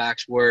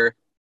callbacks were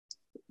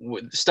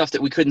stuff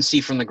that we couldn't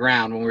see from the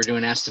ground when we were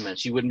doing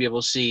estimates. You wouldn't be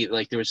able to see,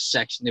 like, there was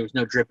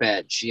no drip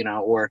edge,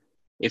 or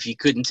if you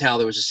couldn't tell,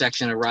 there was a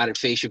section of rotted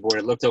fascia board.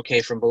 It looked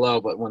okay from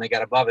below, but when they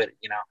got above it,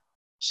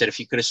 said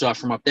if you could have saw it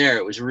from up there,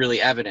 it was really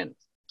evident.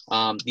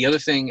 The other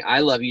thing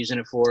I love using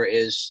it for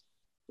is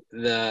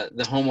the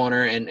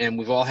homeowner, and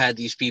we've all had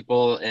these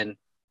people, and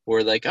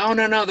we're like, oh,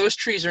 no, those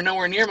trees are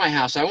nowhere near my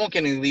house. I won't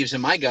get any leaves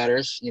in my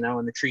gutters,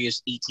 and the tree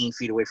is 18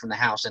 feet away from the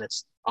house, and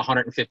it's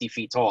 150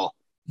 feet tall.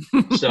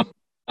 So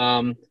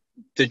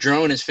the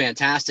drone is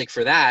fantastic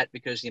for that,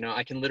 because,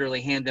 I can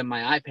literally hand them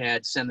my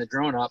iPad, send the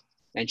drone up,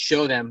 and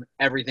show them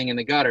everything in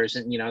the gutters,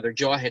 and, their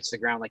jaw hits the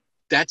ground like,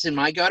 that's in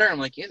my gutter? I'm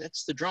like, yeah,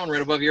 that's the drone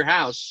right above your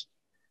house,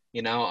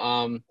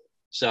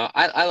 so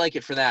I like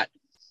it for that.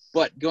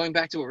 But going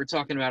back to what we were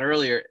talking about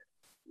earlier,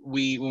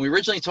 when we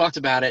originally talked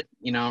about it,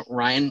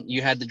 Ryan,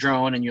 you had the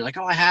drone and you're like,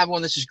 oh, I have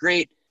one. This is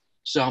great.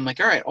 So I'm like,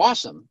 all right,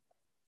 awesome.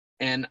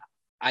 And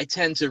I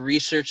tend to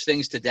research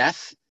things to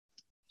death.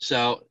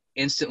 So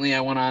instantly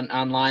I went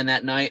online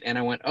that night and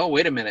I went, oh,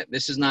 wait a minute.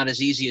 This is not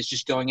as easy as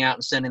just going out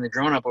and sending the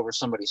drone up over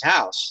somebody's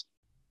house.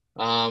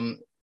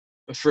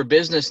 For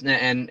business,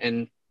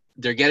 and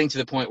they're getting to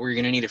the point where you're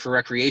going to need it for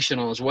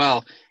recreational as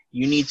well.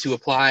 You need to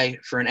apply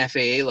for an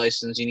FAA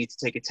license. You need to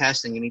take a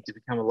test, and you need to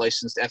become a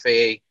licensed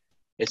FAA.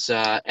 It's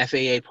a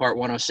FAA Part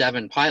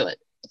 107 pilot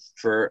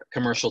for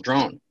commercial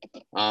drone.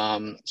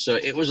 So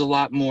it was a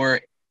lot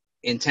more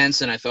intense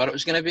than I thought it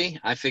was going to be.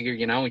 I figured,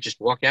 we just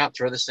walk out,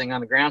 throw this thing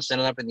on the ground, send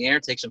it up in the air,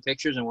 take some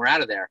pictures, and we're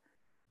out of there.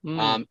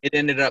 It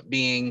ended up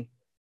being,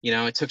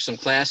 I took some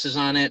classes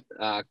on it,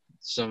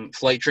 some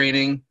flight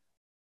training.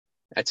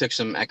 I took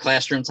some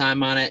classroom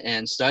time on it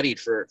and studied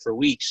for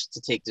weeks to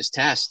take this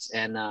test.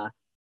 And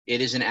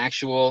it's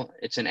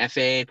an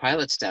FAA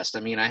pilot's test.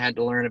 I mean, I had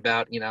to learn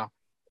about,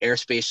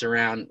 airspace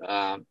around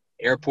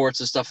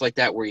airports and stuff like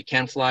that, where you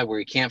can fly, where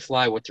you can't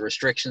fly, what the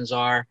restrictions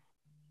are.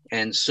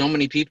 And so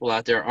many people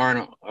out there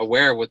aren't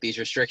aware of what these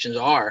restrictions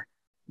are,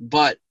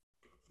 but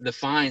the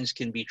fines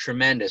can be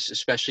tremendous,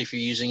 especially if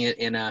you're using it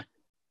in a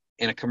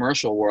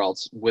commercial world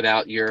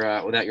without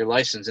your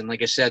license. And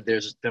like I said,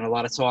 there's been a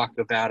lot of talk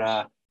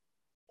about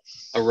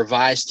a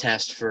revised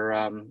test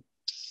for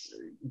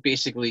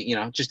basically,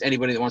 just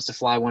anybody that wants to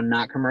fly one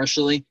not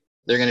commercially.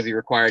 They're going to be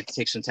required to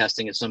take some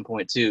testing at some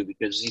point too,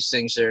 because these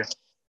things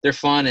they're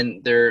fun,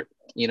 and they're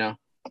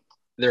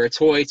a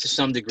toy to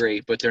some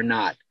degree, but they're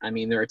not. I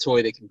mean, they're a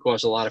toy that can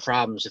cause a lot of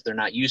problems if they're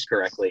not used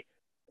correctly.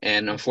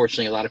 And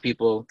unfortunately, a lot of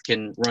people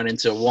can run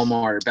into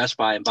Walmart or Best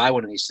Buy and buy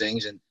one of these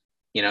things, and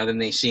then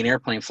they see an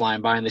airplane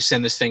flying by and they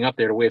send this thing up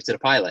there to wave to the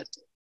pilot.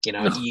 You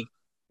got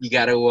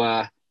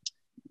to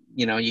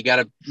you got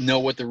to know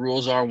what the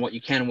rules are and what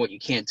you can and what you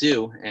can't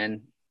do.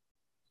 And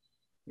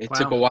it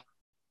took a while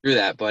through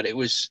that, but it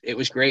was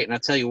great. And I'll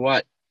tell you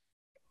what,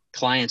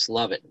 clients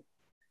love it.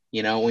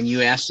 You know, when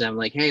you ask them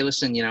like, hey,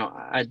 listen, you know,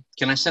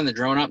 can I send the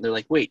drone up? They're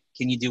like, wait,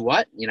 can you do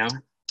what? You know,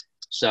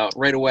 so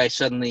right away,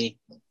 suddenly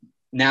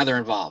now they're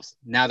involved.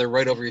 Now they're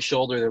right over your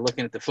shoulder. They're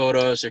looking at the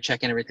photos. They're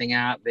checking everything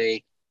out.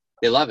 They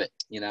love it,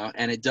 you know,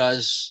 and it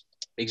does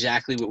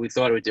exactly what we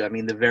thought it would do. I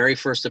mean, the very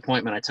first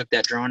appointment I took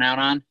that drone out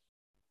on,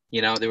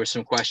 you know, there were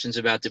some questions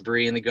about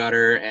debris in the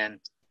gutter and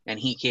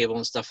heat cable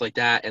and stuff like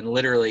that. And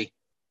literally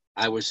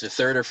I was the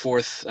third or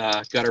fourth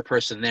gutter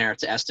person there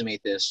to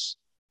estimate this.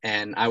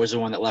 And I was the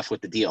one that left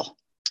with the deal,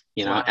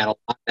 you know, Wow. and a lot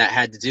of that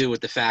had to do with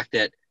the fact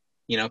that,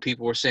 you know,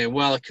 people were saying,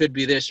 well, it could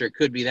be this or it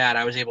could be that.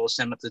 I was able to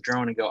send up the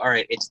drone and go, all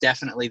right, it's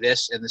definitely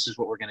this, and this is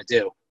what we're going to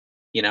do,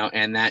 you know,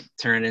 and that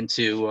turned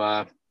into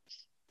us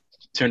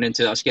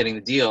getting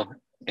the deal.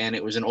 And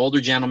it was an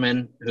older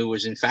gentleman who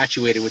was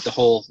infatuated with the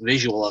whole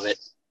visual of it.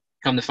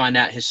 Come to find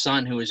out his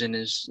son, who was in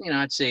his, you know,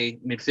 I'd say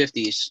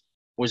mid-50s,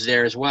 was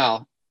there as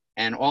well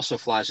and also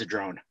flies a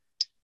drone.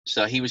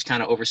 So he was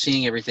kind of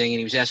overseeing everything, and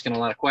he was asking a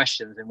lot of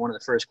questions. And one of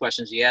the first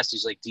questions he asked,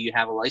 he's like, do you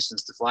have a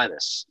license to fly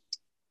this?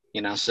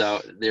 You know,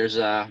 so there's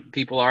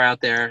people are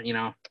out there, you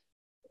know,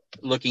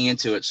 looking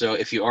into it. So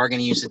if you are going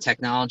to use the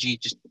technology,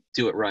 just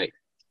do it right.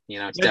 You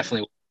know, it's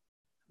definitely.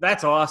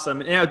 That's awesome.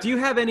 Now, do you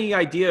have any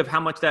idea of how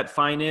much that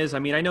fine is? I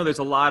mean, I know there's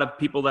a lot of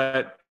people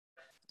that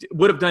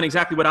would have done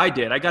exactly what I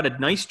did. I got a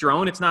nice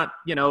drone. It's not,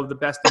 you know, the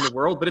best in the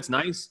world, but it's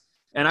nice.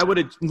 And I would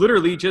have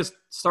literally just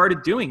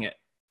started doing it.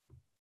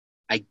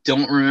 I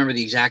don't remember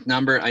the exact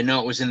number. I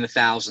know it was in the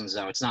thousands,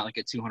 though. It's not like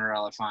a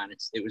 $200 fine.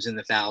 It was in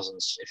the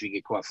thousands if you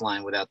get caught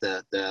flying without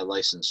the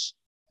license.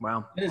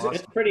 Wow. Awesome.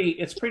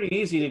 It's pretty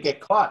easy to get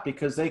caught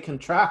because they can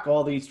track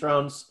all these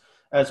drones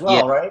as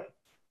well, right?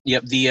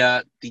 Yep.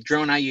 The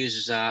drone I use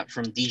is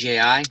from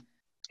DJI,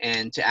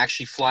 and to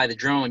actually fly the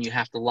drone, you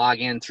have to log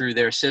in through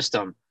their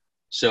system.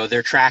 So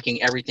they're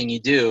tracking everything you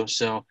do.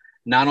 So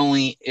not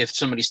only if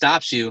somebody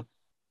stops you,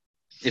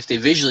 if they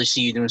visually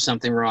see you doing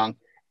something wrong,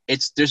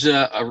 there's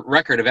a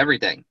record of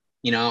everything.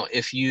 You know,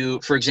 if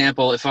you, for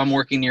example, if I'm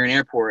working near an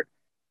airport,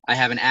 I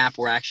have an app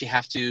where I actually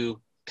have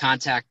to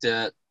contact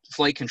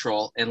flight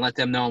control and let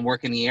them know I'm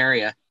working the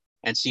area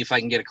and see if I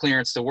can get a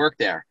clearance to work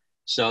there.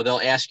 So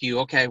they'll ask you,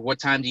 okay, what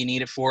time do you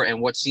need it for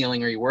and what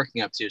ceiling are you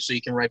working up to? So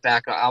you can write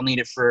back, I'll need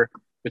it for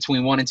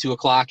between 1 and 2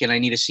 o'clock and I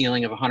need a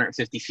ceiling of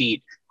 150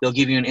 feet. They'll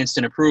give you an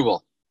instant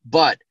approval.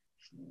 But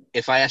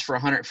if I ask for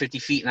 150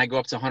 feet and I go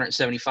up to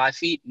 175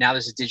 feet, now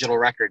there's a digital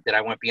record that I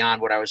went beyond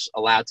what I was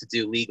allowed to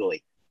do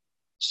legally.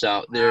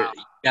 So you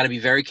got to be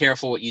very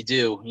careful what you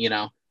do, you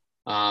know.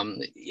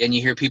 And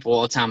you hear people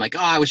all the time like, oh,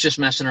 I was just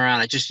messing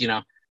around. I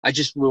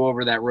just flew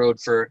over that road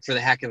for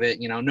the heck of it.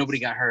 You know, nobody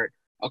got hurt.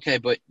 Okay,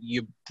 but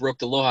you broke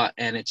the law,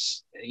 and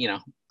it's, you know,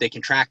 they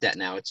can track that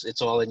now.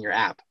 It's all in your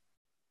app.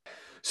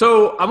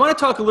 So I want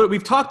to talk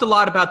we've talked a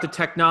lot about the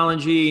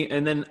technology,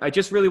 and then I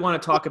just really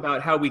want to talk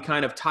about how we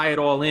kind of tie it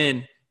all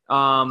in.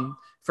 From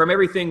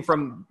everything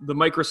from the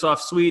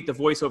Microsoft suite, the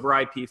voice over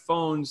IP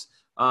phones,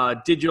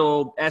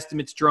 digital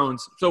estimates,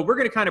 drones. So we're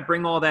going to kind of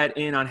bring all that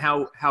in on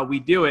how we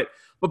do it.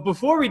 But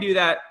before we do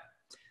that,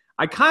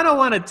 I kind of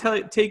want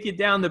to take you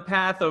down the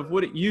path of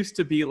what it used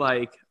to be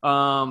like.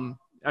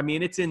 I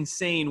mean, it's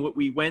insane what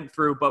we went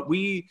through, but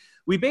we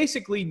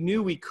basically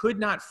knew we could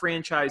not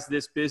franchise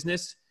this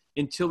business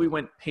until we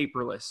went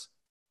paperless,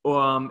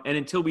 and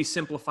until we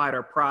simplified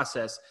our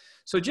process.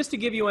 So just to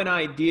give you an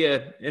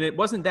idea, and it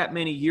wasn't that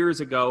many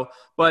years ago,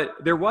 but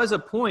there was a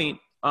point.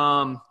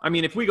 I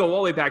mean, if we go all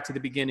the way back to the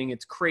beginning,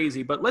 it's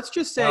crazy. But let's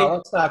just say,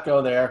 let's not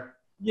go there.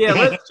 Yeah,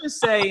 let's just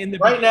say in the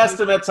writing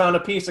estimates on a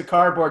piece of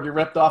cardboard you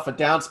ripped off a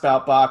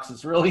downspout box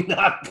is really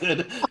not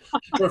good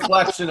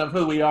reflection of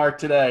who we are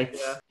today.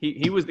 Yeah.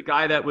 He was the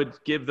guy that would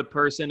give the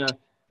person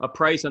a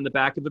price on the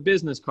back of a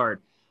business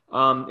card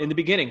in the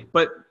beginning.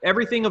 But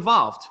everything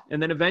evolved,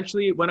 and then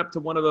eventually it went up to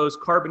one of those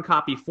carbon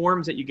copy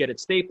forms that you get at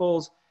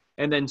Staples,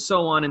 and then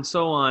so on and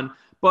so on.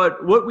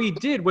 But what we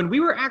did when we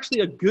were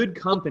actually a good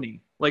company,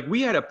 like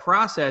we had a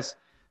process,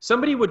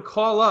 somebody would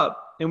call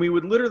up and we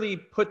would literally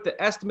put the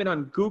estimate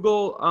on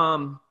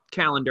Google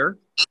Calendar,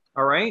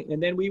 all right?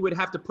 And then we would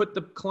have to put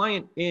the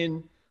client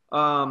in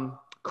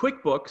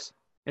QuickBooks.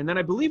 And then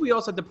I believe we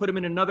also had to put them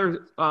in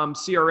another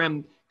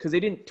CRM because they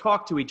didn't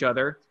talk to each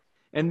other.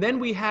 And then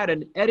we had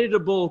an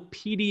editable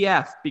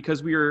PDF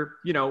because we were,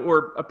 you know,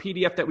 or a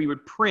PDF that we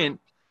would print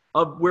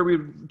of where we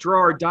would draw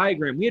our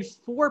diagram. We had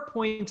 4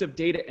 points of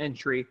data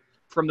entry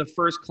from the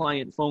first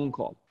client phone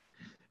call.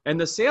 And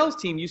the sales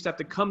team used to have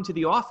to come to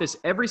the office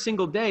every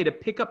single day to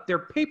pick up their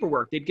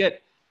paperwork.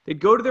 They'd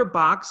go to their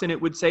box and it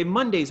would say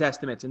Monday's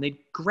estimates, and they'd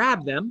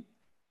grab them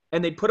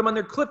and they'd put them on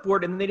their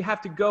clipboard, and then they'd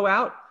have to go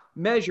out,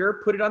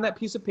 measure, put it on that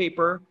piece of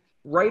paper,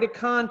 write a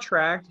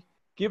contract,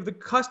 give the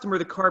customer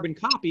the carbon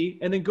copy,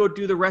 and then go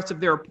do the rest of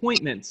their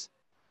appointments.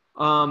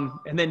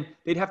 And then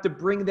they'd have to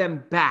bring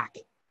them back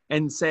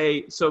and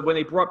say, so when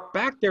they brought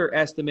back their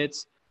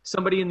estimates,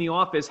 somebody in the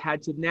office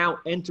had to now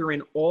enter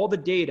in all the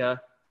data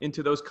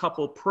into those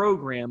couple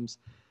programs.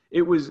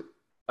 It was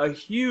a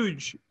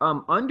huge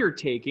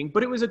undertaking,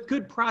 but it was a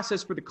good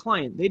process for the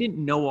client. They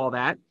didn't know all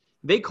that.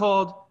 They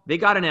called, they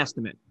got an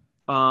estimate.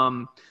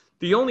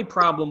 The only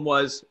problem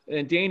was,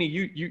 and Danny,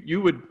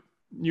 you would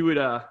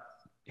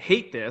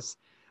hate this.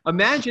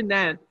 Imagine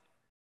that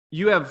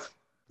you have,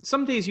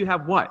 some days you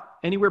have what?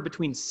 Anywhere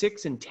between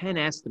 6 and 10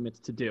 estimates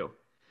to do.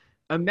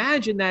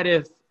 Imagine that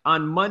if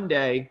on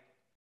Monday,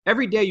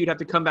 every day you'd have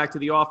to come back to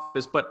the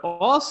office, but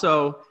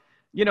also,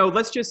 you know,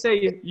 let's just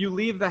say you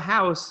leave the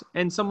house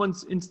and someone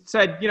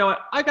said, you know what,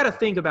 I got to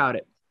think about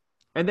it.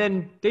 And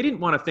then they didn't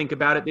want to think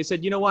about it. They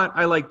said, you know what,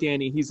 I like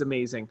Danny. He's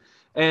amazing.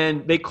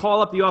 And they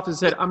call up the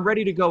office and said, I'm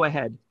ready to go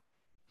ahead.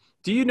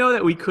 Do you know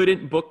that we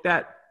couldn't book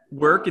that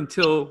work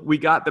until we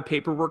got the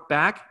paperwork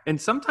back? And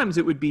sometimes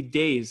it would be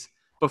days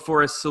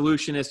before a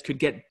solutionist could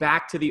get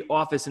back to the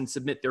office and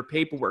submit their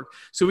paperwork.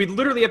 So we'd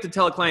literally have to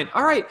tell a client,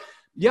 all right,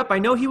 yep, I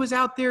know he was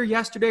out there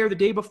yesterday or the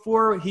day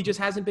before. He just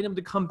hasn't been able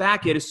to come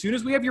back yet. As soon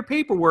as we have your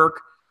paperwork,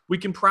 we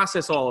can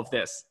process all of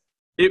this.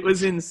 It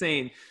was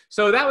insane.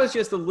 So that was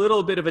just a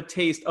little bit of a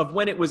taste of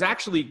when it was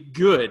actually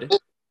good.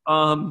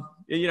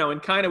 You know,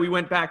 and kind of we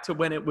went back to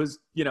when it was,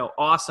 you know,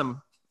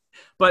 awesome.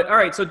 But all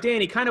right, so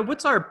Danny, kind of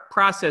what's our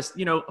process?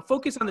 You know,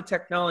 focus on the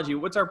technology.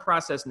 What's our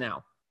process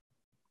now?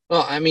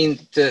 Well, I mean,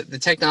 the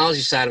technology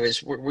side of it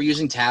is we're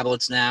using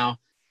tablets now,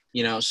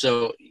 you know,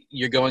 so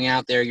you're going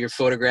out there, you're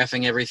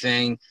photographing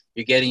everything,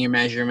 you're getting your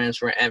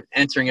measurements, we're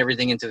entering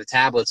everything into the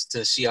tablets to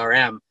the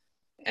CRM,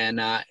 and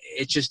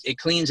it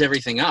cleans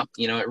everything up.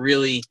 You know,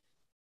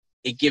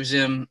 it gives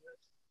them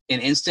an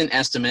instant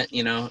estimate,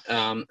 you know.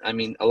 I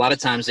mean, a lot of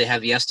times they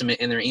have the estimate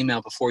in their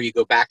email before you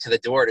go back to the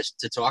door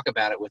to talk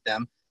about it with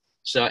them.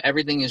 So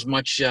everything is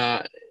much,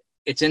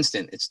 it's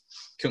instant. It's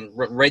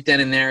right then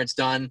and there, it's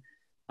done.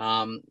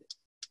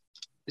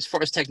 As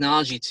far as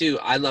technology too,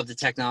 I love the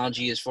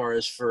technology as far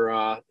as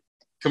for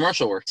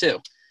commercial work too.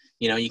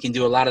 You know, you can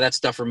do a lot of that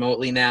stuff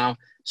remotely now.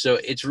 So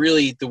it's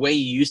really the way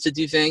you used to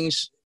do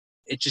things,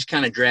 it just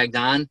kind of dragged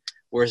on.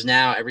 Whereas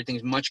now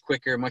everything's much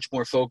quicker, much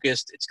more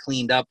focused. It's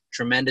cleaned up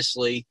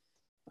tremendously.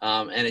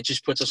 And it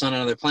just puts us on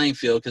another playing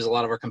field because a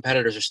lot of our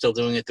competitors are still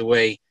doing it the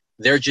way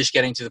they're just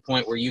getting to the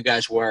point where you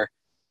guys were,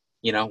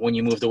 you know, when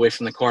you moved away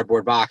from the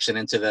cardboard box and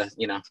into the,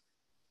 you know,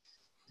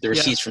 the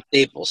receipts from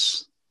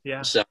Staples.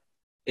 Yeah. So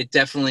it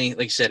definitely,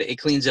 like I said, it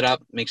cleans it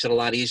up, makes it a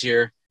lot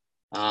easier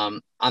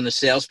on the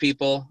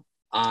salespeople,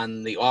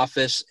 on the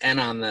office, and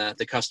on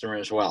the customer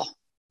as well.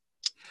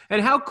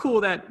 And how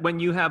cool that when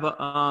you have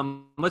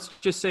a, let's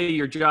just say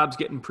your job's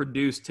getting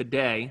produced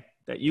today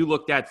that you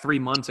looked at 3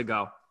 months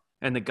ago,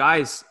 and the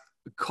guys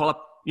call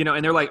up, you know,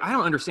 and they're like, I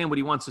don't understand what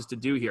he wants us to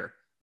do here.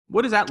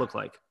 What does that look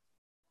like?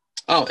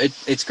 Oh,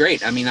 it's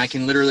great. I mean, I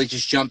can literally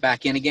just jump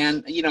back in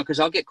again, you know, because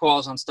I'll get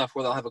calls on stuff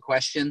where they'll have a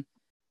question.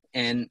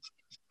 And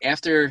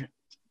after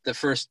the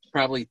first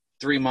probably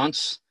 3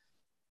 months,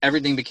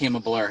 everything became a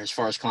blur as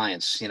far as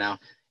clients, you know.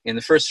 In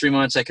the first 3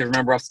 months, I could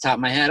remember off the top of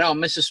my head, oh,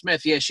 Mrs.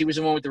 Smith, yeah, she was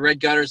the one with the red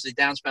gutters, the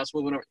downspouts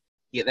moving over.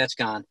 Yeah, that's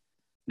gone.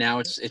 Now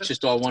it's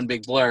just all one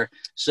big blur.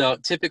 So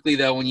typically,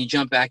 though, when you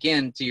jump back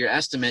into your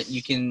estimate,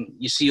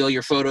 you see all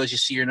your photos, you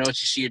see your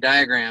notes, you see your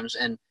diagrams,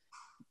 and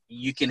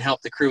you can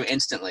help the crew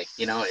instantly.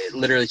 You know, it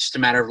literally it's just a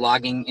matter of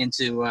logging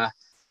into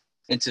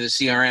the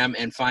CRM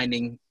and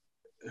finding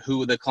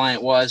who the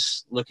client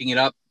was, looking it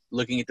up,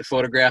 looking at the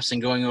photographs,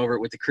 and going over it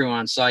with the crew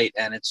on site.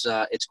 And it's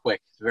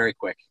quick, it's very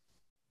quick.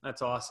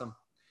 That's awesome.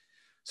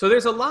 So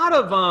there's a lot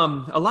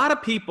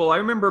of people. I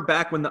remember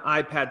back when the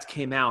iPads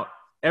came out,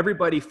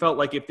 everybody felt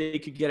like if they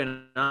could get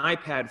an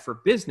iPad for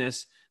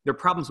business, their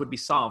problems would be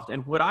solved.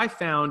 And what I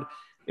found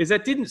is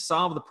that didn't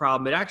solve the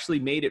problem. It actually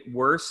made it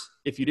worse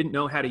if you didn't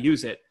know how to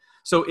use it.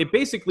 So it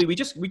basically, we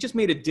just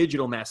made a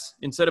digital mess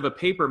instead of a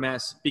paper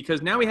mess,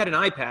 because now we had an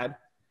iPad.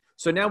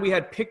 So now we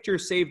had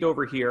pictures saved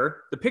over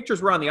here. The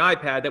pictures were on the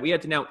iPad that we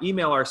had to now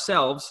email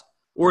ourselves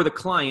or the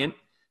client,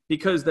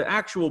 because the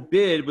actual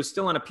bid was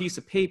still on a piece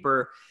of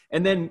paper.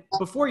 And then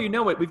before you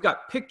know it, we've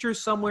got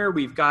pictures somewhere.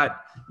 We've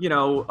got, you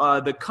know,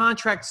 the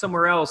contract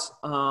somewhere else.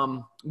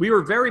 We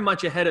were very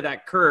much ahead of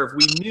that curve.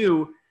 We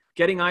knew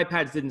getting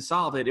iPads didn't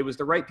solve it. It was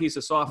the right piece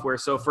of software.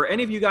 So for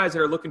any of you guys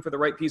that are looking for the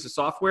right piece of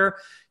software,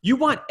 you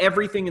want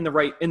everything in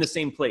the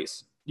same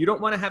place. You don't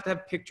want to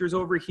have pictures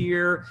over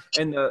here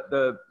and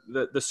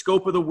the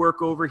scope of the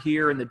work over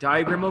here and the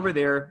diagram over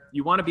there.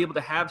 You want to be able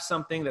to have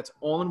something that's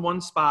all in one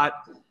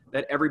spot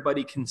that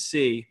everybody can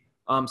see,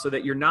 so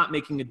that you're not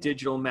making a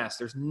digital mess.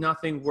 There's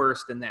nothing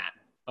worse than that,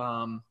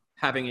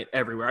 having it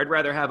everywhere. I'd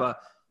rather have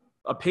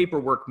a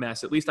paperwork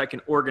mess. At least I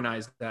can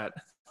organize that.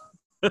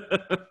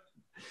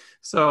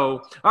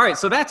 So, all right,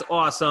 so that's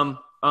awesome.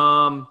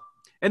 And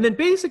then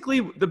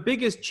basically the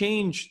biggest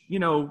change, you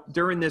know,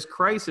 during this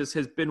crisis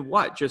has been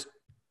what? Just,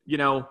 you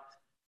know,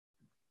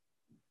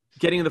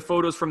 getting the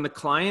photos from the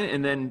client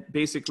and then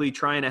basically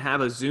trying to have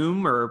a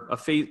Zoom or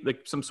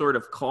like some sort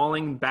of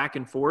calling back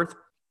and forth.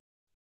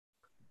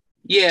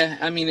 Yeah,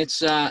 I mean,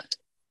 it's a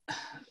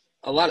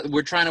lot.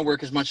 We're trying to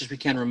work as much as we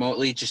can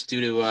remotely, just due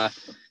to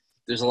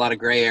there's a lot of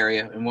gray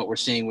area in what we're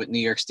seeing with New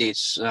York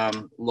State's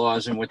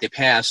laws and what they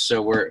passed.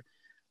 So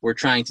we're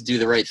trying to do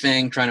the right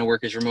thing, trying to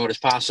work as remote as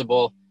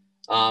possible.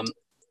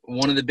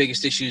 One of the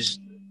biggest issues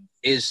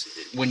is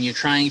when you're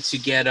trying to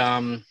get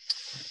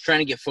trying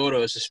to get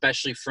photos,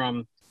 especially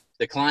from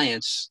the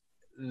clients,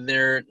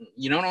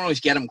 you don't always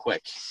get them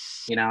quick.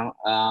 You know,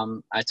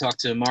 I talked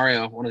to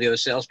Mario, one of the other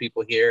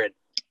salespeople here, and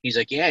he's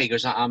like, yeah, he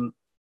goes, I'm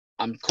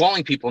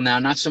calling people now,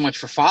 not so much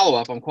for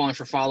follow-up. I'm calling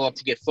for follow-up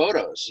to get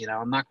photos. You know,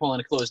 I'm not calling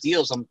to close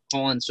deals. I'm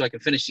calling so I can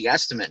finish the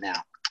estimate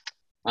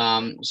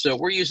now. So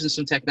we're using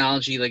some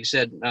technology, like I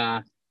said,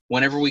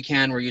 whenever we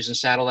can. We're using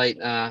satellite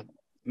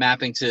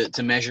mapping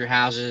to measure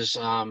houses,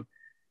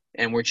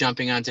 and we're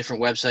jumping on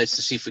different websites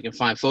to see if we can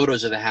find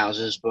photos of the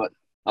houses. But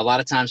a lot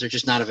of times they're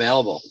just not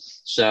available.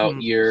 So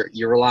you're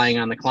relying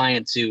on the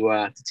client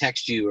to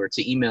text you or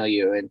to email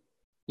you. And,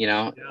 you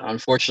know,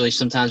 unfortunately,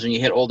 sometimes when you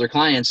hit older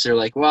clients, they're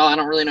like, well, I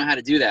don't really know how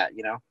to do that,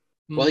 you know.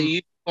 Well, you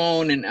use your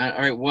phone and, all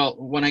right, well,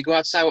 when I go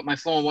outside with my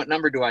phone, what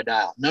number do I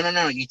dial?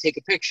 No, you take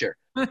a picture.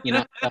 You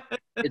know,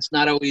 it's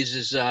not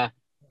always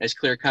as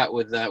clear cut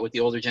with the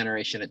older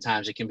generation. At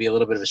times it can be a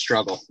little bit of a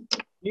struggle.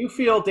 Do you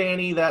feel,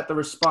 Danny, that the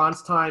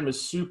response time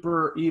is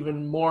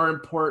even more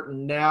important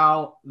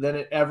now than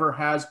it ever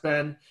has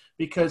been?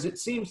 Because it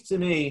seems to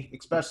me,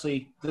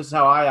 especially this is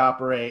how I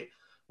operate,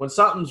 when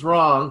something's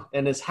wrong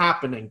and is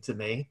happening to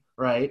me,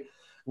 right,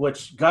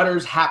 which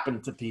gutters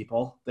happen to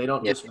people. They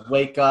don't just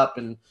wake up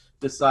and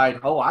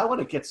decide, oh, I want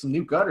to get some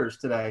new gutters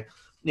today.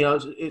 You know,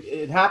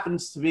 it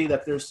happens to be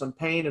that there's some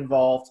pain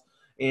involved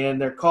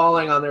and they're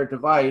calling on their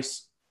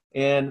device.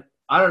 And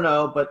I don't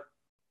know, but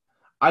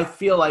I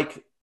feel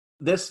like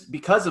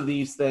because of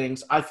these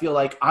things, I feel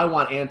like I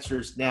want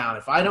answers now. And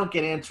if I don't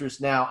get answers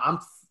now,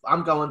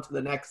 I'm going to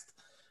the next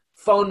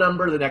phone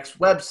number, the next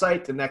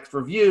website, the next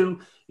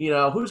review. You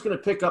know, who's going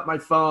to pick up my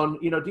phone?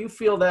 You know, do you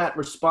feel that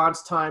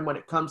response time when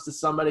it comes to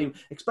somebody,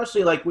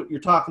 especially like what you're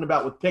talking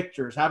about with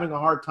pictures, having a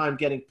hard time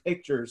getting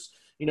pictures?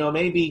 You know,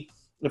 maybe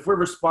if we're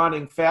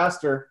responding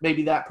faster,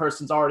 maybe that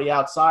person's already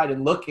outside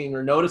and looking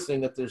or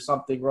noticing that there's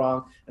something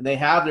wrong and they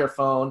have their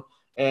phone.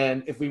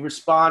 And if we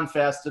respond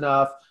fast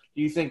enough,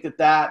 do you think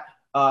that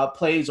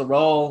plays a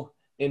role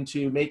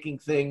into making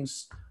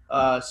things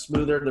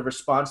smoother? The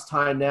response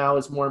time now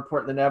is more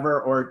important than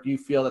ever, or do you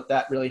feel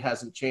that really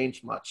hasn't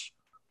changed much?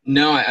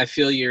 No, I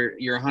feel you're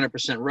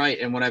 100% right.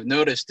 And what I've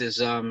noticed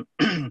is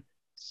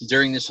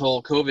during this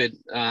whole COVID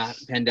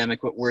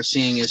pandemic, what we're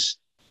seeing is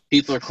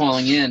people are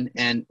calling in,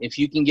 and if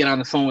you can get on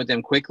the phone with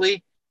them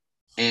quickly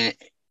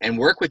and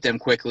work with them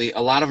quickly, a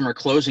lot of them are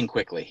closing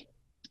quickly.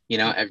 You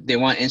know, they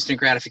want instant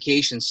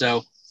gratification.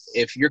 So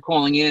if you're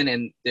calling in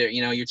and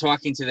you're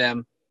talking to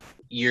them,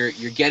 you're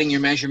getting your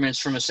measurements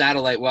from a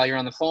satellite while you're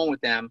on the phone with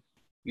them.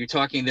 You're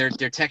talking, they're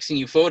texting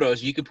you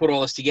photos. You could put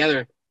all this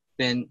together,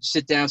 then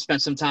sit down,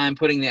 spend some time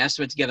putting the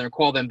estimate together and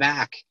call them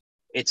back.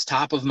 It's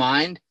top of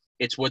mind.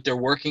 It's what they're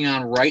working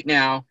on right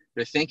now.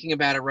 They're thinking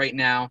about it right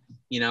now.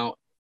 You know,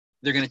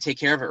 they're going to take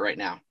care of it right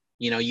now.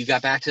 You know, you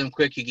got back to them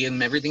quick. You gave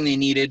them everything they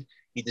needed.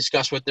 You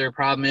discussed what their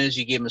problem is.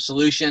 You gave them a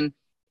solution.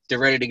 They're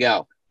ready to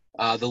go.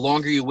 The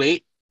longer you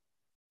wait,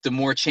 the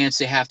more chance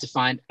they have to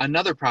find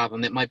another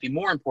problem that might be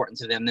more important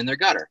to them than their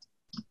gutter.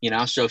 You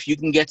know, so if you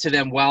can get to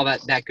them while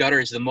that gutter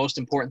is the most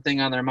important thing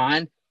on their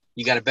mind,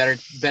 you got a better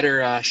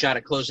shot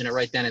at closing it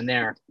right then and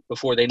there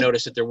before they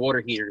notice that their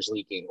water heater is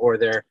leaking or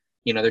their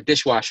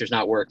dishwasher's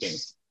not working.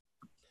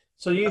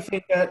 So you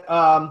think that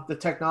the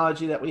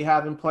technology that we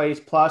have in place,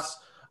 plus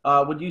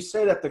would you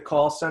say that the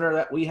call center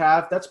that we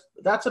have,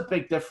 that's a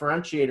big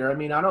differentiator? I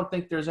mean, I don't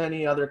think there's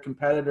any other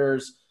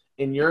competitors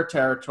in your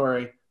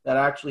territory that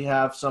actually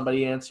have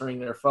somebody answering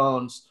their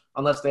phones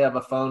unless they have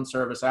a phone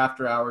service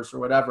after hours or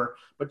whatever.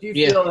 But do you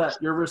feel that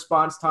your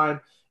response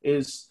time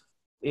is,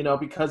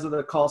 because of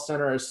the call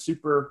center, is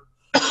super,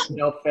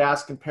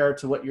 fast compared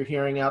to what you're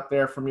hearing out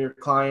there from your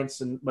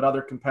clients and what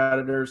other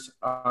competitors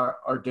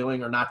are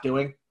doing or not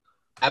doing?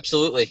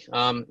 Absolutely.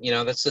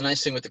 That's the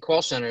nice thing with the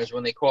call center is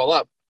when they call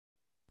up,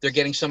 they're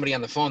getting somebody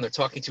on the phone. They're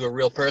talking to a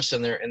real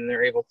person and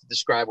they're able to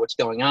describe what's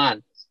going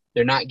on.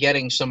 They're not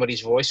getting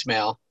somebody's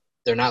voicemail.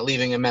 They're not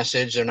leaving a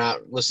message. They're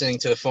not listening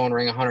to the phone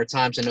ring 100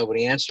 times and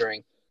nobody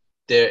answering.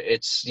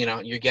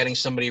 You're getting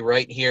somebody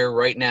right here,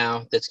 right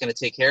now that's going to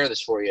take care of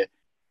this for you.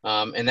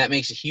 And that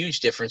makes a huge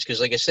difference because,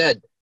 like I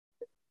said,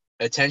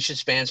 attention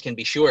spans can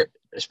be short,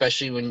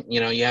 especially when,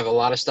 you have a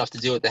lot of stuff to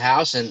do at the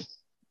house and,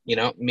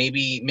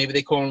 maybe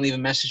they call and leave a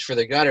message for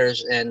their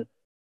gutters and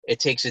it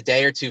takes a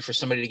day or two for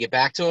somebody to get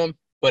back to them.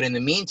 But in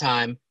the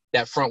meantime,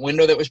 that front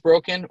window that was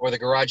broken or the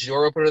garage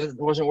door opener that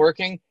wasn't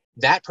working,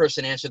 that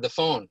person answered the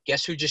phone.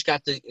 Guess who just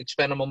got the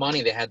expendable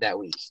money they had that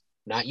week?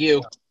 Not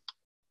you.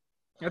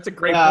 That's a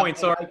great point.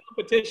 So our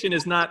competition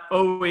is not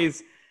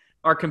always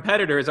our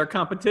competitors. Our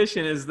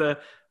competition is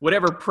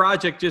whatever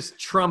project just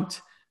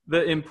trumped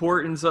the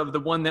importance of the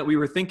one that we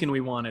were thinking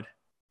we wanted.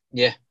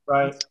 Yeah.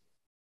 Right.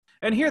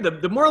 And here,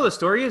 the moral of the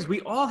story is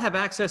we all have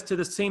access to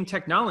the same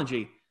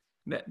technology.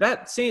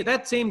 That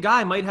same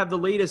guy might have the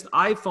latest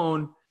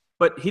iPhone,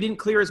 but he didn't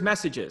clear his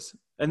messages.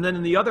 And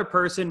then the other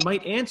person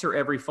might answer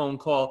every phone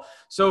call.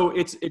 So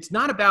it's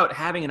not about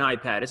having an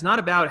iPad. It's not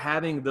about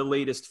having the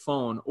latest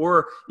phone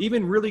or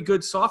even really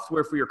good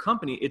software for your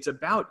company. It's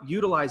about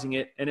utilizing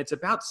it, and it's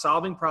about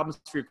solving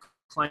problems for your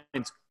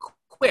clients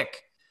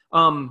quick.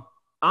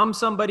 I'm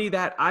somebody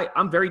that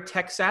I'm very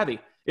tech savvy.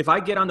 If I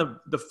get on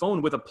the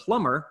phone with a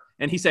plumber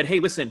and he said, hey,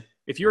 listen,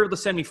 if you're able to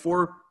send me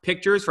 4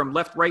 pictures from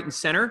left, right, and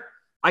center,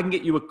 I can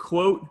get you a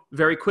quote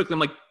very quickly. I'm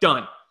like,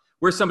 done.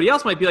 Where somebody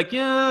else might be like,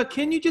 yeah,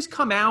 can you just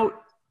come out?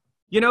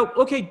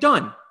 Okay,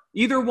 done.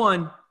 Either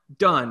one,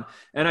 done.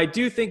 And I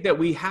do think that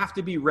we have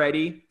to be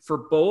ready for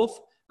both.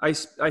 I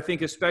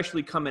think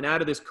especially coming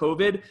out of this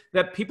COVID,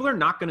 that people are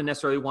not going to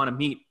necessarily want to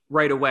meet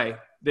right away.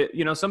 That,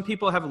 some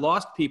people have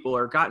lost people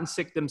or gotten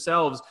sick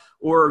themselves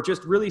or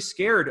just really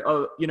scared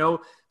of,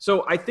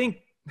 so I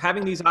think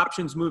having these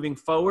options moving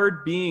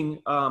forward, being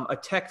a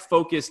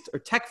tech-focused or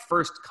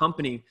tech-first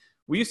company,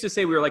 we used to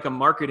say we were like a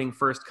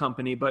marketing-first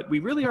company, but we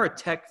really are a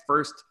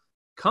tech-first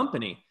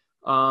company.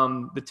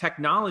 The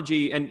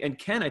technology, and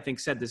Ken, I think,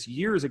 said this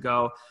years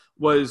ago,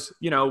 was,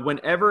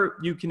 whenever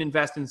you can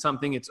invest in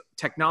something,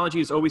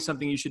 technology is always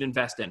something you should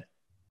invest in,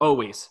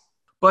 always.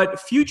 But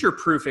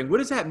future-proofing, what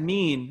does that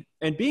mean?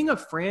 And being a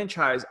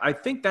franchise, I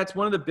think that's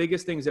one of the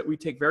biggest things that we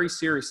take very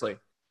seriously,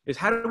 is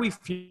how do we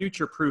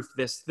future-proof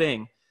this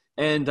thing?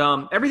 And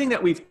everything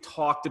that we've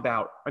talked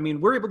about, I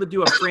mean, we're able to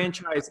do a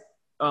franchise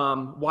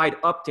wide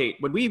update.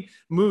 When we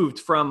moved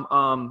from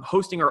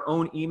hosting our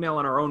own email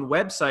on our own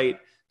website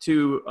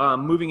to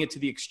moving it to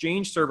the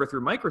Exchange server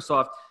through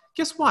Microsoft,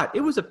 guess what?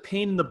 It was a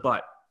pain in the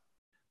butt.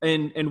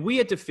 And we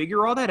had to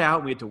figure all that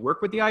out. We had to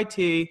work with the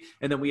IT,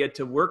 and then we had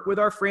to work with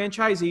our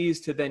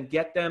franchisees to then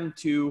get them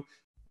to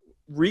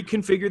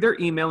reconfigure their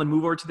email and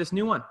move over to this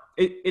new one.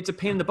 It's a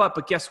pain in the butt,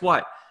 but guess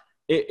what?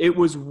 It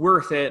was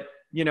worth it,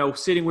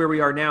 sitting where we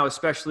are now,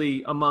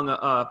 especially among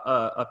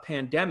a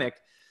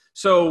pandemic.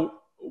 So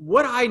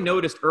what I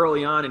noticed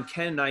early on, and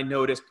Ken and I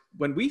noticed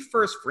when we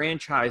first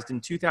franchised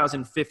in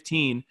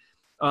 2015,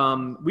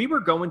 we were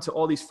going to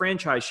all these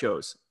franchise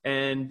shows,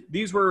 and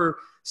these were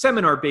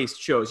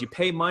seminar-based shows. You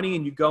pay money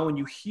and you go and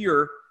you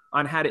hear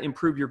on how to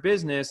improve your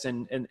business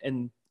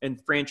and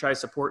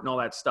franchise support and all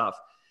that stuff.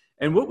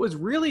 And what was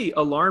really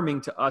alarming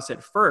to us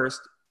at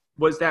first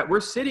was that we're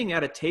sitting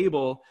at a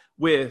table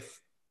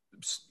with,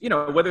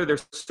 whether they're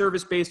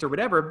service-based or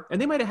whatever,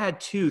 and they might have had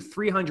 200,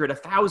 300,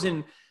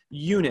 1,000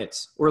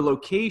 units or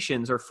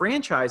locations or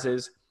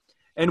franchises.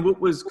 And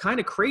what was kind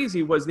of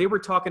crazy was they were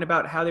talking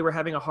about how they were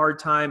having a hard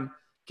time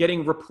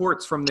getting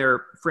reports from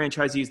their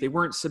franchisees. They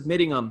weren't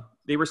submitting them.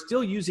 They were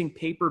still using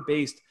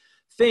paper-based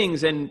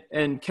things. And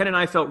Ken and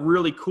I felt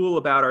really cool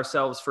about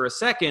ourselves for a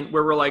second,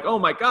 where we're like, oh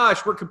my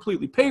gosh, we're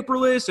completely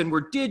paperless and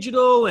we're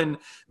digital, and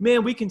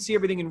man, we can see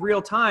everything in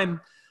real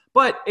time.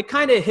 But it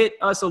kind of hit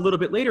us a little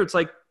bit later. It's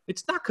like,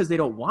 it's not because they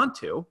don't want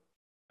to.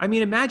 I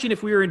mean, imagine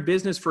if we were in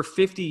business for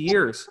 50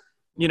 years,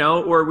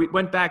 or we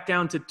went back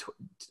down to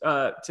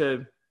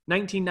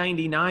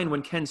 1999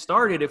 when Ken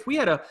started. If we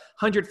had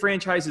 100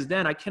 franchises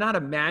then, I cannot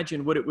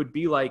imagine what it would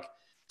be like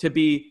to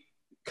be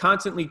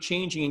constantly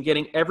changing and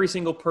getting every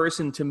single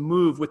person to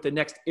move with the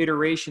next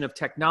iteration of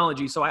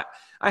technology. So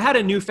I had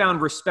a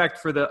newfound respect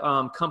for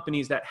the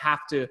companies that have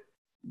to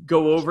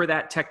go over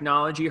that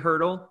technology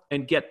hurdle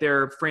and get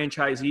their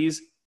franchisees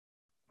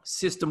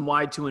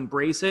system-wide to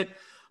embrace it.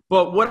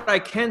 But what I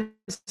can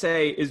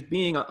say is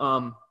being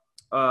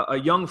a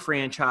young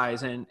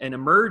franchise and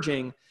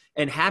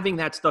and having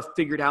that stuff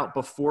figured out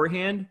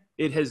beforehand,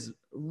 it has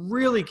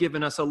really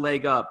given us a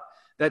leg up,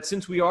 that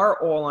since we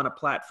are all on a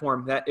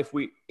platform, that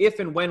if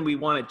and when we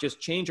want to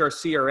just change our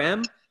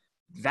CRM,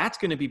 that's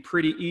going to be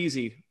pretty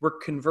easy. We're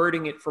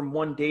converting it from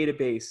one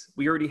database.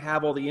 We already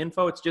have all the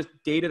info. It's just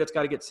data that's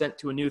got to get sent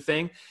to a new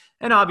thing.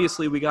 And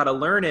obviously we got to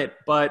learn it.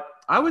 But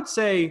I would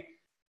say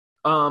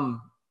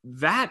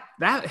that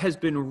has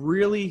been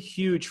really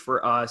huge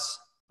for us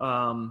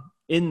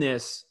in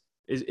this,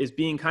 is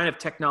being kind of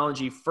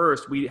technology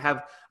first. We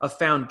have a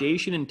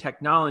foundation in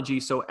technology.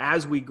 So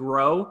as we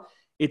grow,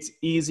 it's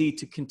easy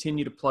to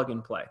continue to plug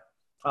and play.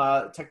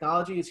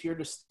 Technology is here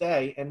to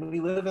stay, and we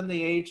live in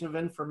the age of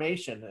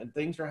information, and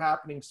things are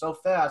happening so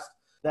fast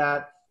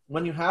that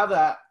when you have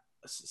that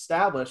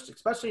established,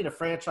 especially in a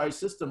franchise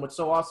system, what's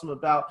so awesome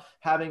about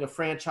having a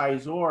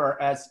franchisor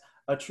as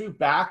a true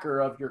backer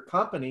of your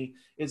company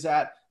is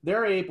that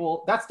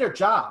that's their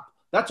job.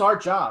 That's our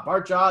job. Our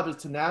job is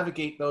to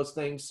navigate those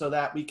things so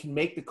that we can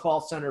make the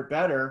call center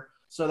better,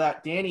 so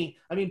that Danny,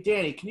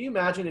 can you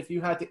imagine if you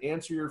had to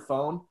answer your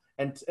phone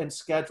and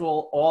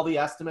schedule all the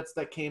estimates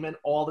that came in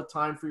all the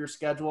time for your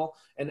schedule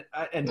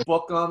and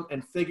book them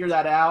and figure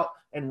that out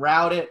and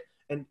route it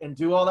and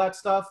do all that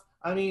stuff?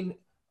 I mean,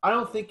 I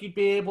don't think you'd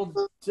be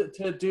able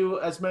to do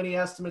as many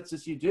estimates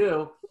as you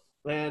do.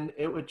 And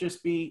it would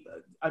just be,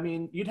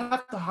 you'd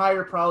have to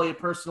hire probably a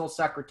personal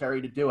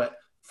secretary to do it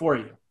for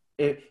you.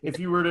 If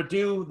you were to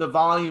do the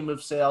volume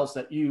of sales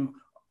that you've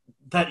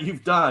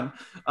done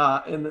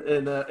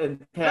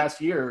in past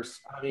years,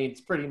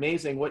 it's pretty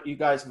amazing what you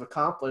guys have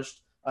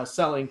accomplished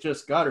selling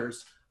just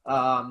gutters.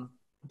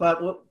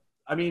 But what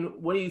do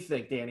you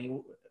think, Danny?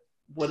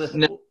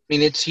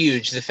 It's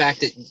huge. The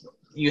fact that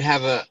you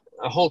have a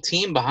whole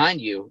team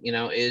behind you,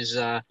 is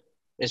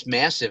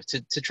massive.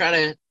 To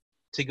try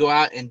to go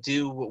out and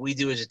do what we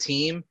do as a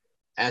team,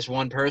 as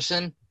one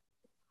person,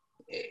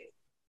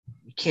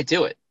 you can't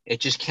do it. It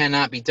just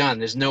cannot be done.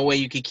 There's no way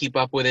you could keep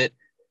up with it.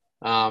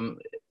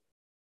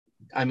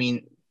 I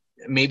mean,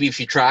 maybe if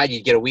you tried,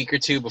 you'd get a week or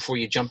two before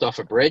you jumped off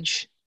a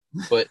bridge.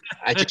 But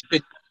I just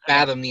couldn't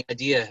fathom the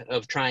idea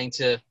of trying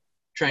to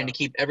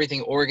keep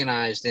everything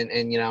organized,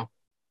 and you know,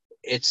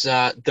 it's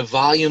the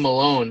volume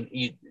alone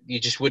you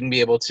just wouldn't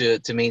be able to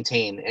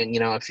maintain. And you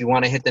know, if you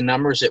want to hit the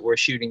numbers that we're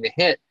shooting to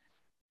hit,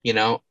 you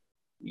know,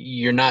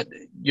 you're not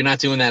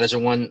doing that as a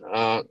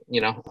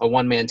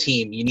one-man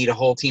team. You need a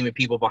whole team of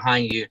people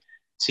behind you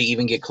to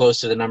even get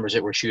close to the numbers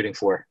that we're shooting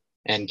for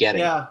and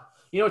getting. Yeah.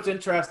 You know, it's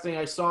interesting.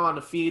 I saw on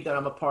the feed that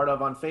I'm a part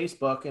of on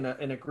Facebook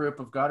in a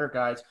group of gutter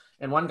guys,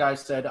 and one guy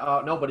said,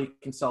 "Oh, nobody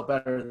can sell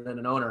better than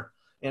an owner."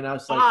 And I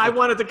was like, I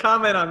wanted to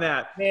comment on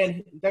that.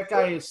 Man, that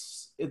guy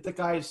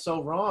is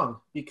so wrong,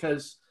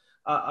 because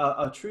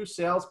a true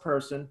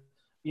salesperson,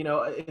 you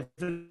know, if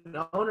an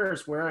owner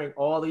is wearing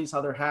all these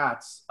other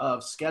hats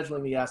of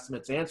scheduling the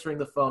estimates, answering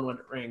the phone when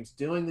it rings,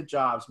 doing the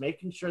jobs,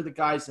 making sure the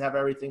guys have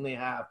everything they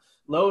have,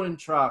 loading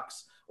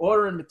trucks,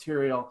 ordering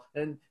material,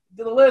 and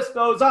the list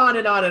goes on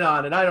and on and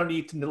on. And I don't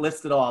need to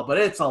list it all, but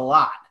it's a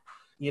lot.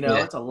 You know,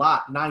 It's a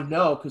lot. And I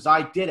know, because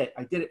I did it.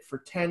 I did it for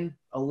 10,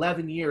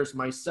 11 years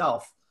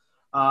myself,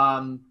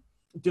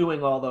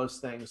 doing all those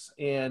things.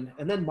 And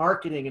then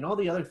marketing and all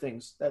the other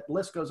things. That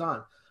list goes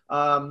on.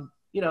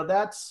 You know,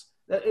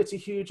 it's a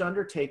huge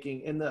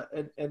undertaking,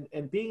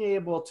 and being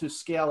able to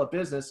scale a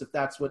business, if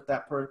that's what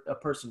a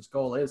person's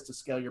goal is, to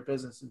scale your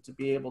business and to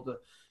be able to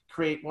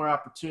create more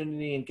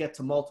opportunity and get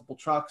to multiple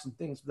trucks and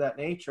things of that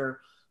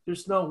nature,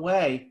 there's no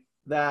way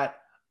that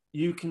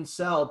you can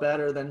sell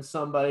better than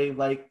somebody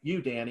like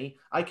you, Danny.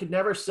 I could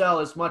never sell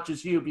as much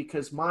as you,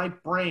 because my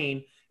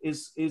brain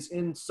is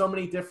in so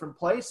many different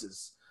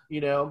places,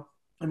 you know.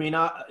 I mean,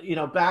 you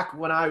know, back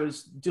when I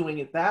was doing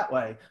it that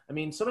way, I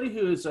mean, somebody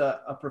who's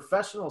a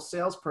professional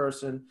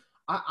salesperson,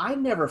 I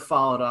never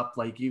followed up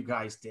like you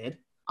guys did.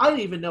 I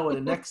didn't even know what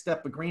a next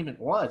step agreement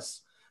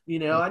was. You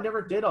know, I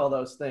never did all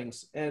those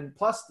things. And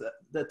plus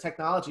the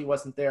technology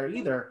wasn't there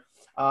either.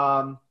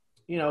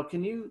 You know,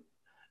 can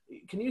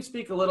you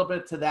speak a little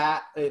bit to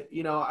that?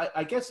 You know,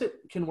 I guess it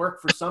can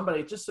work for somebody.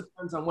 It just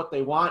depends on what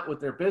they want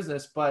with their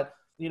business. But,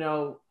 you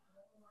know,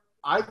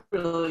 I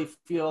really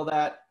feel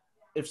that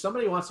if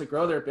somebody wants to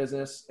grow their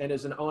business and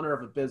is an owner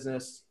of a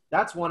business,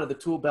 that's one of the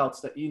tool belts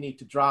that you need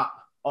to drop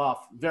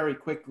off very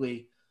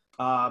quickly,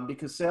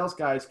 because sales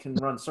guys can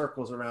run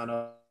circles around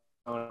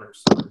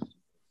owners.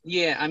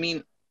 Yeah, I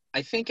mean,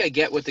 I think I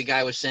get what the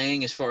guy was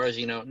saying as far as,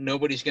 you know,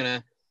 nobody's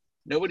gonna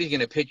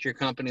pitch your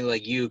company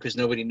like you, because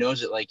nobody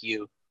knows it like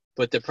you.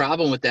 But the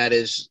problem with that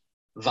is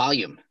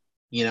volume.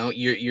 You know,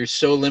 you're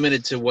so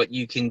limited to what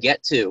you can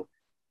get to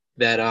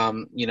that,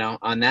 you know,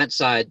 on that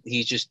side,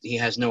 he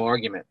has no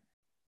argument.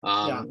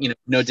 You know,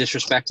 no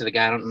disrespect to the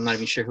guy. I'm not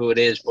even sure who it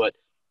is, but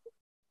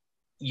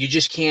you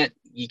just can't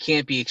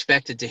be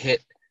expected to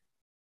hit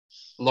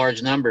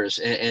large numbers.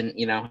 And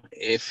you know,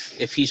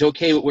 if he's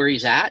okay with where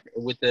he's at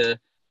with the,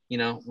 you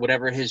know,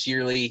 whatever his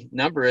yearly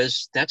number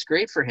is, that's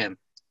great for him.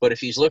 But if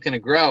he's looking to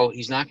grow,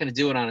 he's not going to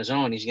do it on his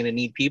own. He's going to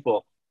need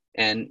people.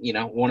 And, you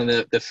know, one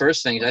of the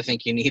first things I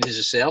think you need is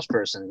a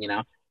salesperson, you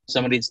know,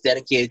 somebody that's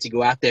dedicated to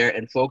go out there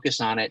and focus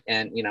on it.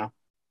 And, you know,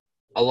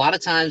 a lot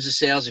of times the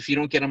sales, if you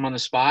don't get them on the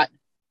spot,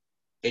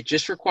 it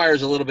just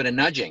requires a little bit of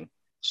nudging.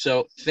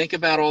 So think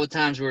about all the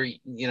times where,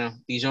 you know,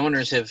 these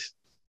owners have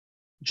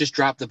just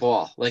dropped the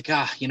ball. Like,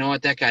 you know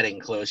what, that guy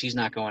didn't close. He's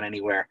not going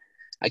anywhere.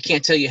 I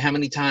can't tell you how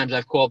many times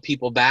I've called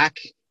people back,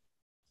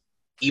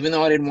 even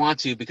though I didn't want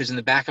to, because in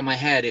the back of my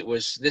head, it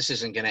was, this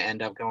isn't going to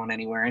end up going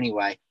anywhere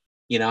anyway,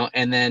 you know.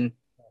 And then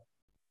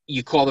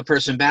you call the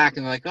person back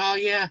and they're like, oh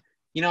yeah,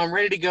 you know, I'm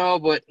ready to go,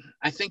 but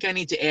I think I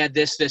need to add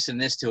this, this, and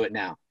this to it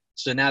now.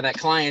 So now that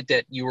client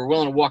that you were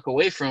willing to walk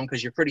away from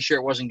because you're pretty sure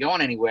it wasn't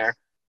going anywhere,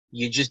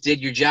 you just did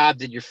your job,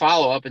 did your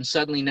follow-up, and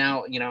suddenly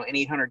now, you know, an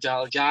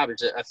 $800 job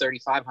is a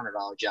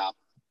 $3,500 job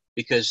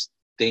because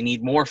they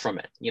need more from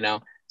it, you know.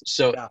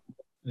 So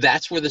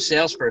that's where the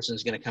salesperson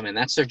is going to come in.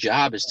 That's their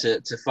job, is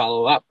to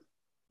follow up.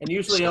 And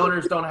usually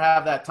owners don't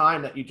have that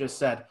time that you just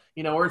said.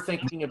 You know, we're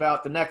thinking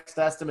about the next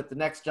estimate, the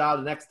next job,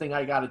 the next thing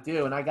I got to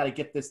do, and I got to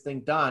get this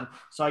thing done.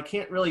 So I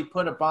can't really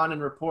put a bond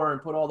and rapport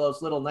and put all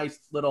those little nice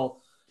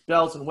little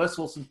bells and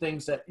whistles and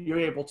things that you're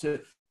able to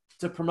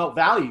promote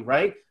value,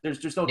 right? There's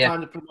just no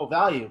time to promote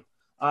value.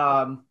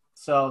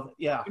 So,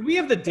 yeah. We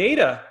have the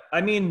data.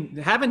 I mean,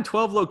 having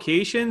 12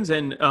 locations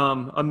and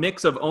a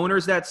mix of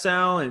owners that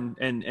sell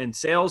and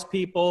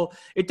salespeople,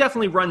 it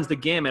definitely runs the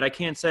gamut. I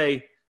can't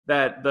say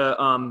that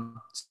the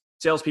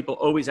salespeople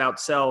always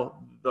outsell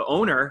the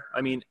owner.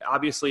 I mean,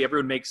 obviously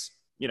everyone makes,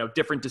 you know,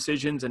 different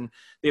decisions and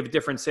they have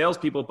different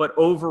salespeople, but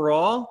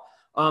overall,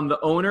 the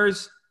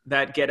owners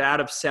that get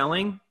out of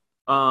selling,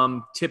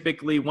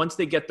 typically once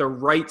they get the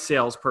right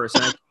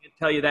salesperson, I can't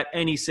tell you that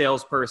any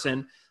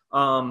salesperson,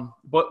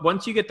 but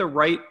once you get the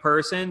right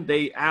person,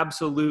 they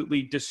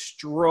absolutely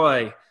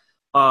destroy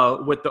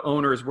what the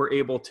owners were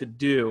able to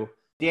do.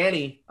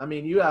 Danny, I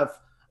mean,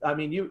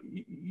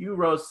 you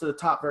rose to the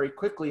top very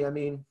quickly. I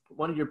mean,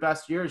 one of your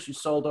best years, you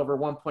sold over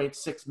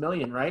 1.6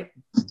 million, right?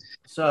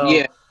 So,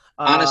 yeah.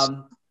 Honest.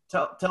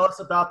 Tell us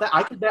about that.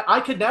 I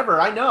could never.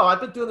 I know. I've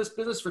been doing this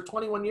business for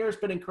 21 years,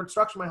 been in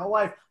construction my whole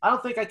life. I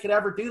don't think I could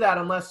ever do that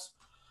unless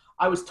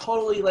I was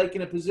totally like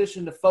in a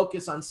position to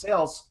focus on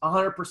sales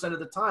 100% of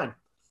the time.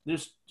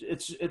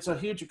 It's a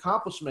huge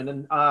accomplishment,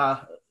 and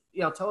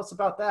tell us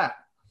about that.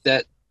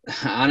 That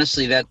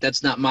honestly,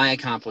 that's not my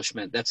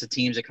accomplishment. That's the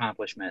team's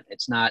accomplishment.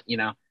 It's not.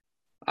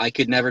 I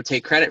could never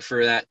take credit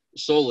for that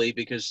solely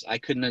because I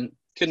couldn't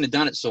have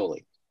done it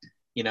solely.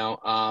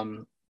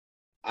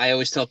 I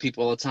always tell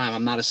people all the time,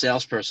 I'm not a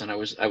salesperson. I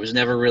was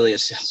never really a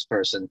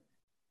salesperson.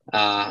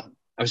 I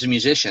was a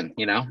musician.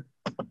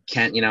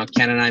 Ken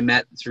and I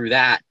met through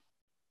that.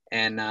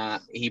 And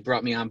he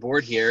brought me on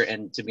board here.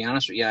 And to be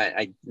honest with you,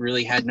 I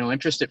really had no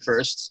interest at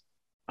first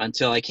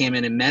until I came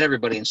in and met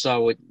everybody and saw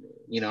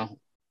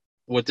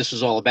what this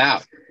was all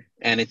about.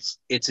 And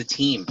it's a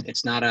team.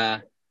 It's not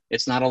a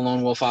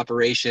lone wolf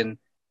operation.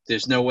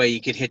 There's no way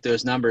you could hit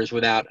those numbers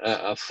without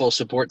a full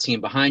support team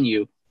behind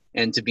you.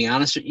 And to be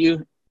honest with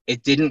you,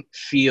 it didn't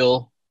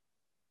feel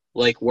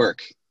like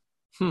work.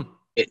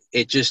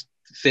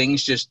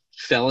 Things just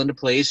fell into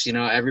place.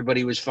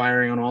 Everybody was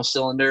firing on all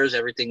cylinders.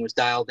 Everything was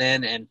dialed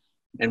in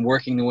and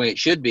working the way it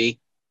should be.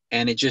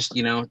 And it just,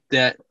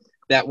 that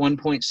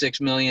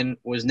 1.6 million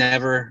was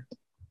never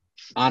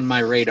on my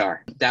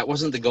radar. That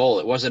wasn't the goal.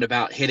 It wasn't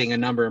about hitting a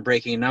number and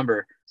breaking a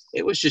number.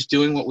 It was just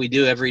doing what we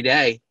do every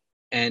day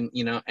and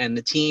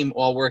the team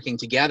all working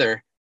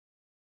together.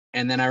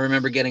 And then I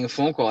remember getting a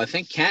phone call. I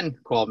think Ken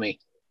called me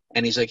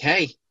and he's like,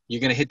 "Hey,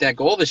 you're going to hit that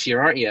goal this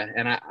year, aren't you?"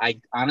 And I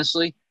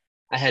honestly,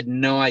 I had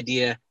no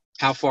idea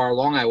how far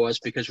along I was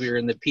because we were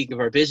in the peak of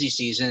our busy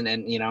season.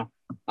 And,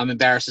 I'm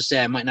embarrassed to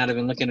say I might not have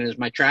been looking at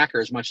my tracker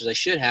as much as I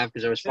should have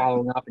because I was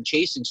following up and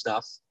chasing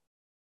stuff.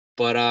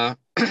 But,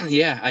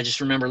 yeah, I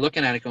just remember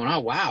looking at it going, oh,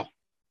 wow,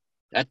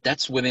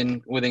 that's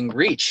within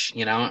reach,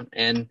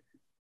 and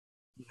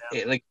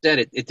like I said,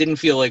 it didn't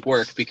feel like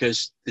work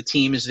because the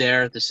team is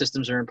there, the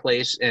systems are in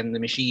place, and the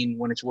machine,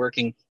 when it's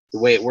working the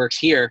way it works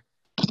here,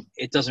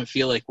 it doesn't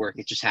feel like work.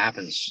 It just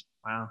happens.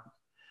 Wow.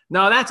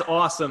 No, that's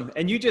awesome.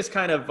 And you just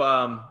kind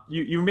of,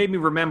 you made me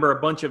remember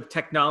a bunch of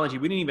technology.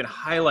 We didn't even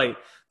highlight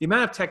the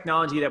amount of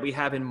technology that we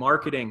have in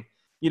marketing,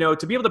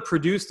 to be able to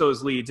produce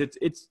those leads.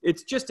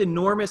 It's just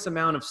enormous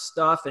amount of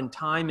stuff and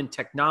time and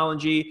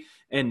technology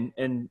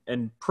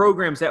and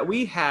programs that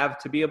we have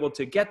to be able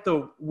to get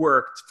the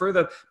work for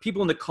the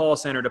people in the call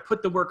center, to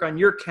put the work on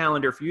your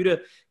calendar for you to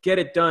get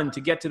it done,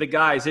 to get to the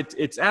guys.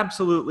 It's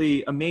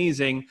absolutely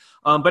amazing.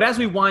 But as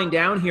we wind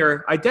down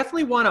here, I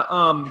definitely want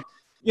to,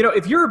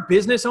 if you're a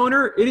business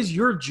owner, it is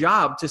your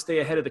job to stay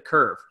ahead of the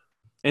curve.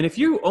 And if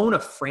you own a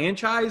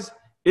franchise,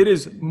 it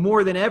is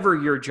more than ever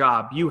your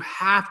job. You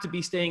have to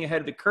be staying ahead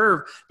of the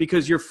curve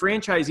because your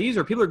franchisees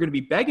or people are going to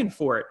be begging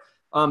for it,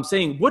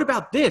 saying, what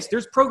about this?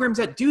 There's programs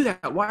that do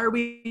that. Why are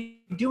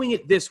we doing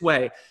it this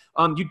way?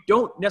 You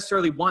don't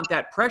necessarily want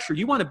that pressure.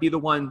 You want to be the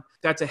one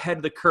that's ahead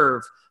of the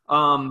curve.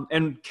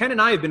 And Ken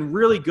and I have been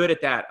really good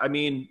at that. I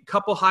mean,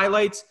 couple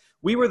highlights.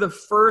 We were the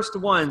first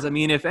ones. I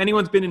mean, if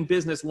anyone's been in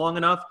business long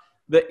enough,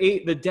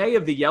 the day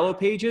of the Yellow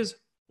Pages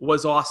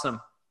was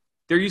awesome.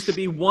 There used to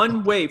be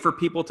one way for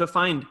people to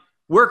find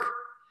work.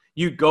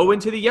 You'd go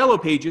into the Yellow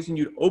Pages and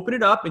you'd open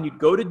it up and you'd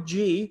go to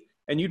G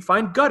and you'd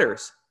find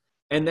gutters.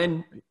 And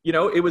then,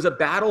 it was a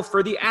battle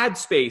for the ad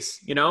space,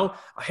 a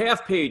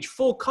half page,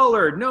 full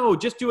color. No,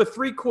 just do a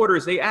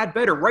 3/4. They add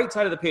better. Right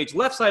side of the page,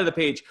 left side of the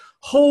page.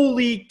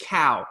 Holy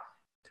cow.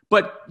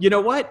 But you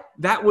know what?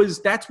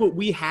 That's what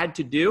we had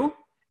to do.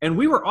 And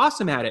we were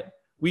awesome at it.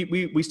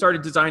 We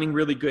started designing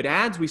really good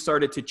ads. We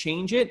started to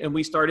change it and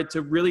we started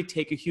to really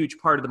take a huge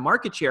part of the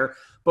market share.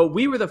 But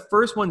we were the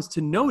first ones to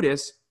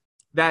notice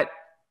that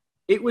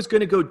it was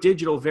going to go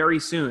digital very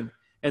soon.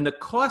 And the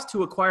cost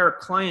to acquire a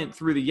client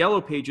through the Yellow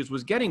Pages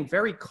was getting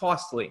very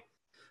costly.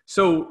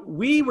 So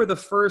we were the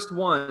first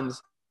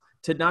ones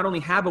to not only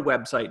have a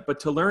website,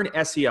 but to learn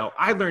SEO.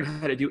 I learned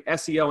how to do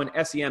SEO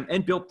and SEM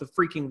and built the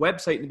freaking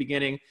website in the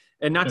beginning.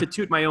 And not to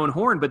toot my own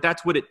horn, but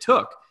that's what it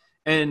took.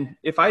 And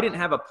if I didn't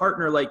have a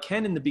partner like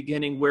Ken in the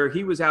beginning, where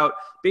he was out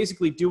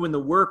basically doing the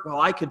work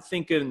while I could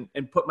think and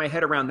put my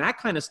head around that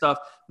kind of stuff,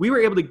 we were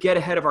able to get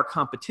ahead of our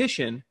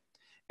competition.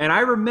 And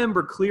I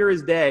remember clear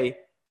as day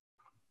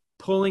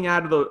pulling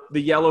out of the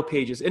Yellow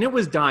Pages, and it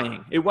was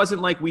dying. It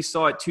wasn't like we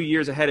saw it 2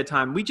 years ahead of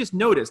time. We just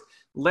noticed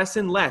less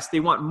and less. They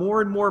want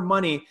more and more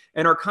money,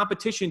 and our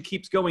competition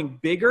keeps going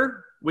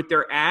bigger with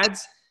their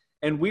ads,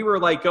 and we were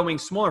like going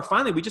smaller.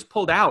 Finally, we just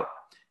pulled out,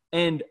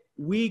 and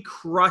we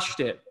crushed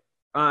it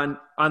on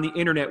the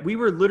internet. We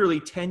were literally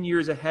 10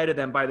 years ahead of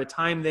them by the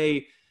time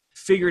they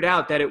figured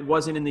out that it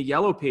wasn't in the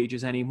Yellow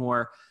Pages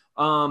anymore.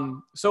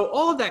 So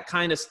all of that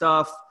kind of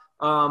stuff.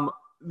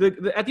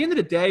 At the end of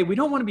the day, we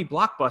don't want to be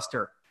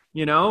Blockbuster,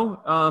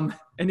 and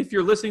if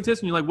you're listening to this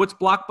and you're like, what's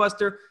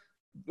Blockbuster?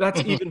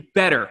 That's even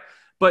better.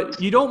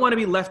 But you don't want to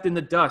be left in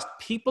the dust.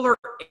 People are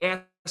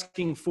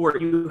asking for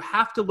it. You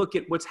have to look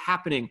at what's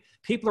happening.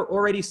 People are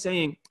already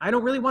saying, I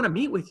don't really want to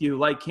meet with you.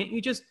 Like, can't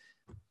you just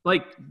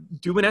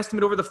do an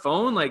estimate over the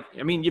phone? Like,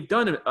 I mean, you've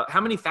done how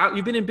many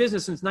you've been in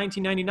business since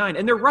 1999,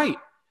 and they're right.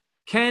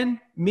 Ken,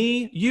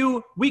 me,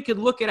 you, we could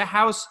look at a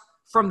house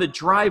from the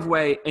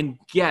driveway and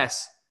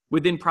guess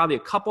within probably a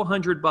couple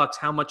 $100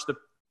 how much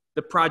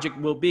the project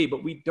will be,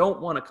 but we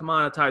don't want to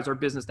commoditize our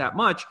business that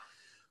much.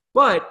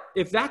 But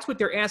if that's what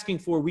they're asking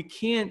for, we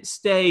can't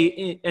stay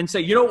in and say,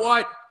 you know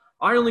what?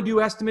 I only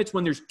do estimates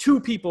when there's 2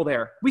 people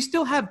there. We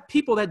still have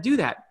people that do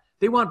that.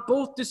 They want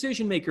both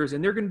decision makers,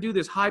 and they're going to do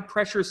this high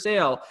pressure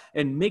sale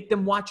and make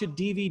them watch a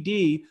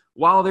DVD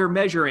while they're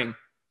measuring.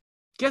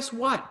 Guess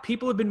what?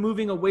 People have been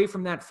moving away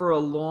from that for a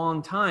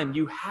long time.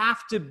 You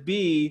have to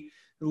be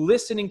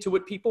listening to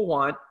what people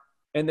want,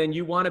 and then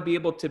you want to be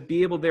able to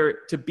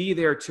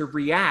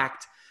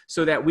react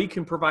so that we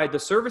can provide the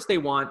service they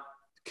want,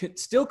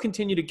 still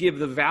continue to give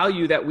the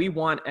value that we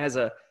want as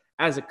a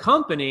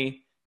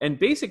company, and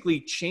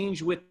basically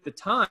change with the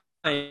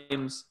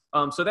times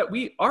so that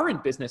we are in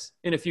business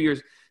in a few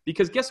years.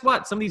 Because guess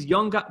what? Some of these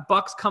young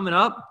bucks coming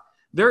up,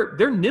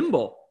 they're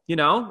nimble.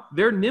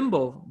 They're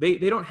nimble. They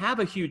don't have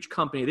a huge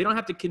company. They don't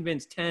have to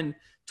convince 10,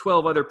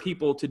 12 other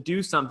people to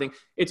do something.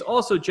 It's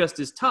also just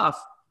as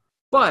tough,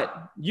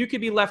 but you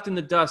could be left in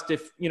the dust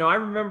if, I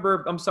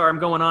remember, I'm sorry, I'm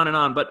going on and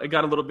on, but I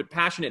got a little bit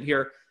passionate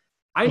here.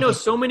 I know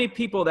so many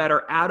people that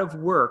are out of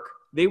work.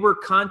 They were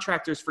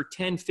contractors for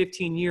 10,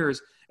 15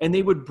 years, and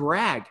they would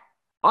brag.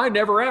 I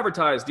never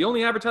advertised. The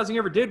only advertising I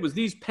ever did was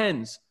these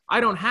pens.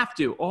 I don't have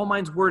to. All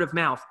mine's word of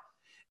mouth.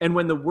 And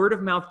when the word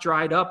of mouth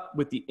dried up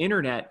with the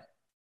internet,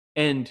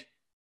 and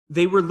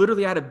they were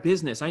literally out of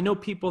business. I know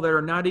people that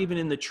are not even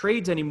in the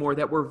trades anymore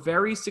that were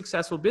very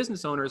successful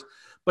business owners,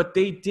 but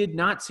they did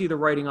not see the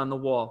writing on the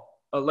wall.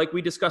 Like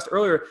we discussed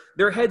earlier,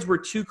 their heads were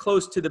too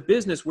close to the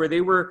business where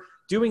they were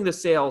doing the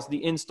sales,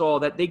 the install,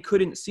 that they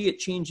couldn't see it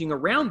changing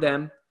around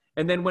them.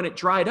 And then when it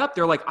dried up,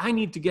 they're like, I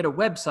need to get a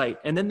website.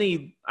 And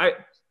then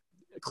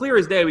clear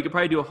as day, we could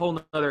probably do a whole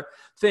nother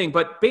thing.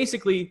 But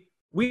basically,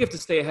 we have to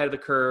stay ahead of the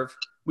curve.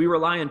 We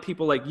rely on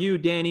people like you,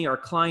 Danny, our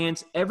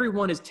clients.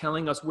 Everyone is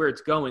telling us where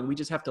it's going. We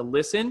just have to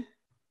listen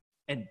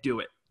and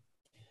do it.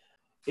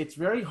 It's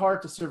very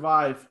hard to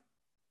survive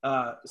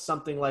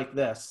something like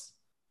this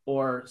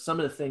or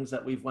some of the things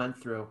that we've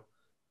went through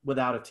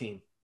without a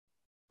team.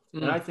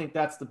 And I think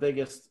that's the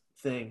biggest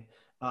thing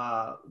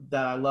that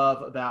I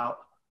love about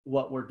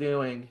what we're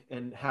doing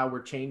and how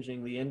we're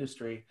changing the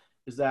industry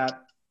is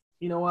that,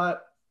 you know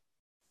what,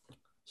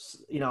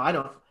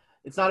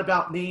 it's not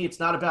about me. It's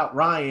not about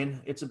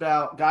Ryan. It's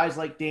about guys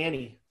like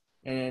Danny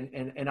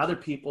and other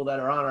people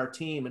that are on our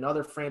team and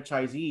other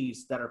franchisees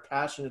that are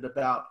passionate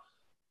about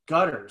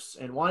gutters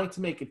and wanting to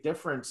make a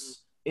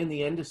difference in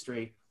the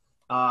industry.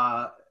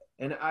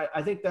 And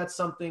I think that's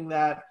something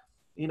that,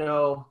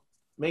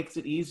 makes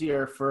it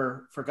easier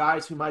for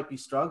guys who might be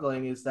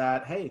struggling is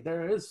that, hey,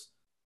 there is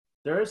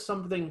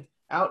something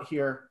out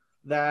here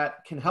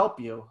that can help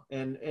you.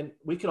 And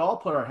we could all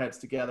put our heads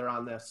together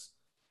on this.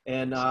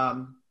 And,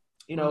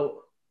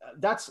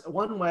 that's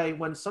one way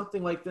when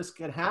something like this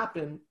can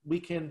happen, we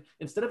can,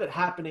 instead of it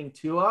happening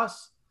to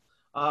us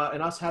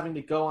and us having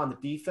to go on the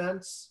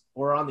defense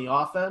or on the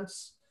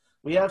offense,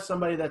 we have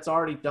somebody that's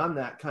already done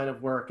that kind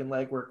of work and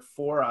legwork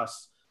for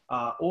us.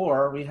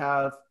 Or we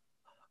have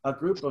a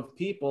group of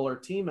people or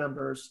team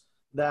members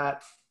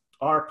that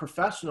are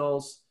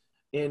professionals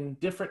in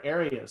different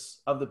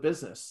areas of the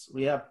business.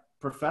 We have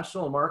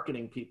professional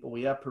marketing people.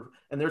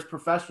 And there's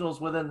professionals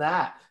within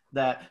that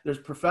there's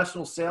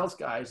professional sales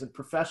guys and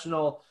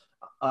professional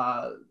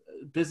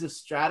business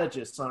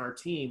strategists on our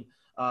team,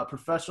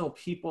 professional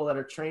people that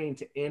are trained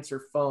to answer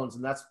phones.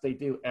 And that's what they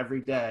do every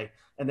day.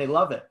 And they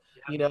love it.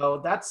 Yeah.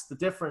 That's the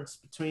difference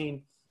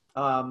between,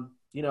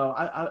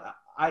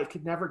 I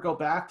could never go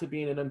back to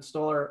being an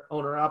installer,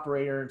 owner,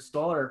 operator,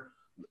 installer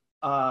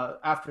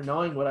after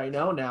knowing what I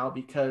know now,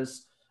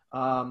 because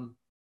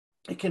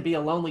it can be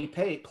a lonely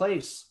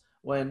place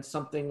when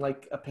something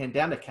like a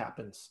pandemic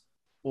happens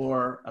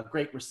or a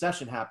great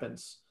recession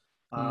happens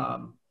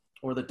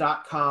or the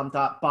 .com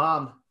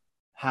 .bomb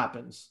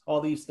happens.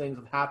 All these things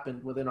have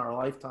happened within our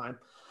lifetime.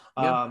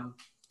 Yep.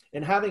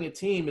 And having a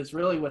team is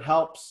really what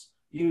helps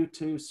you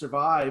to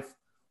survive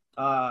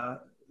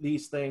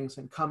these things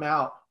and come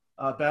out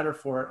better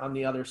for it on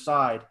the other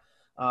side,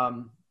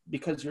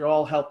 because you're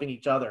all helping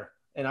each other.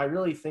 And I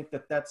really think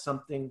that that's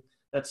something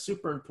that's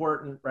super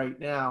important right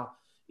now,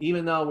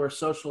 even though we're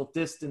social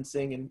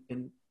distancing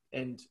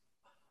and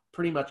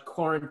pretty much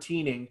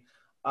quarantining.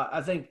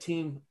 I think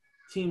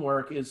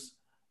teamwork is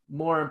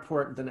more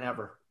important than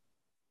ever.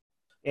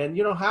 And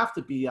you don't have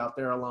to be out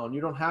there alone.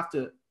 You don't have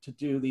to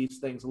do these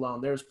things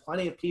alone. There's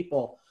plenty of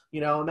people,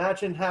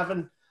 imagine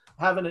having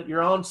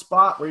your own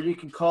spot where you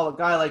can call a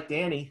guy like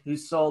Danny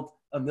who's sold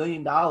 $1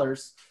 million,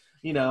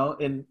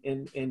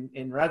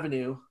 in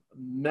revenue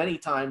many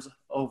times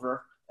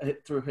over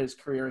through his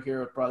career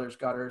here at Brothers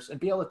Gutters, and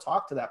be able to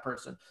talk to that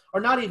person, or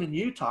not even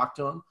you talk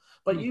to him,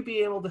 but you be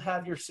able to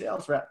have your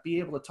sales rep be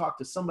able to talk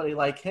to somebody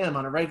like him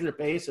on a regular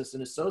basis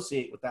and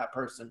associate with that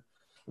person.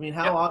 I mean,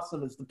 how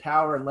awesome is the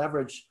power and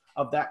leverage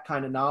of that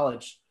kind of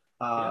knowledge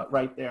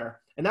right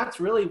there? And that's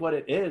really what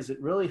it is. It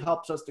really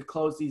helps us to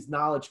close these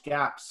knowledge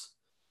gaps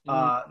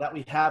that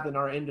we have in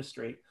our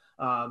industry.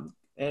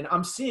 And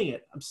I'm seeing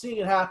it. I'm seeing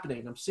it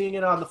happening. I'm seeing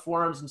it on the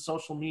forums and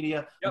social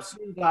media. Yep. I'm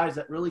seeing guys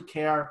that really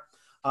care,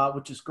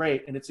 which is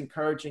great. And it's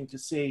encouraging to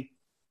see.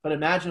 But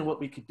imagine what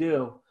we could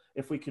do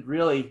if we could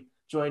really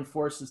join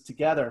forces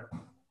together.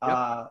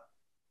 Yep.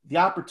 The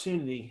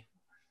opportunity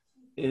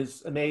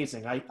is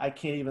amazing. I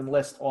can't even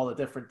list all the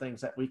different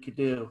things that we could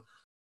do.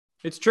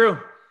 It's true.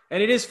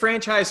 And it is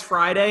Franchise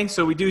Friday,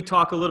 so we do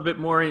talk a little bit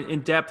more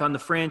in depth on the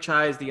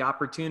franchise, the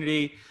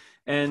opportunity.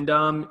 And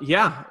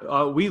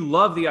we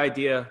love the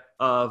idea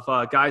of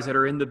guys that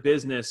are in the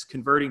business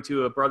converting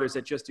to a Brothers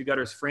That Just Do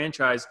Gutters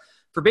franchise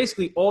for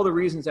basically all the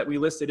reasons that we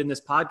listed in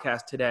this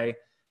podcast today.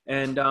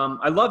 And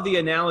I love the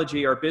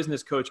analogy our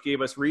business coach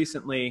gave us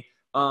recently.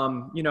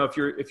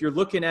 If you're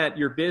looking at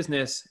your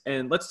business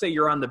and let's say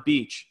you're on the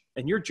beach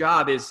and your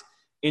job is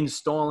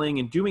installing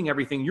and doing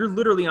everything, you're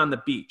literally on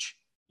the beach.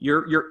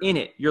 You're in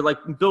it. You're like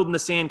building the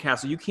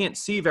sandcastle. You can't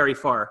see very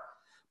far.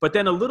 But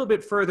then a little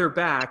bit further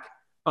back,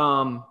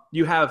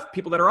 you have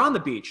people that are on the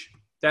beach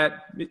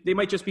that they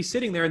might just be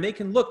sitting there and they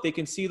can look, they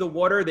can see the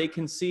water, they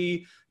can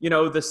see,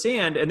 the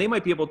sand, and they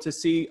might be able to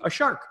see a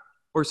shark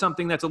or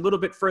something that's a little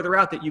bit further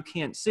out that you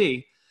can't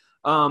see.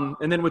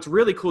 And then what's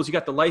really cool is you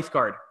got the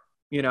lifeguard,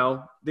 you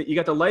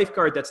got the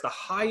lifeguard that's the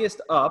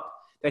highest up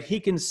that he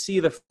can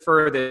see the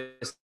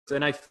furthest.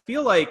 And I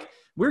feel like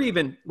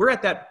we're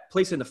at that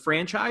place in the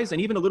franchise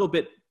and even a little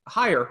bit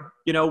higher,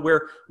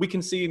 where we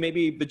can see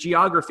maybe the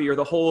geography or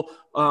the whole,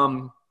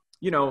 the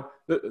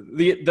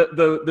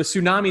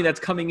tsunami that's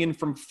coming in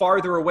from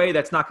farther away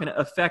that's not going to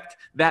affect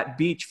that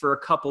beach for a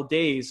couple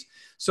days.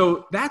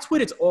 So that's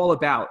what it's all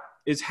about,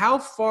 is how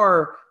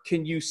far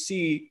can you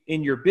see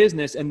in your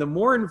business? And the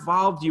more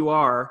involved you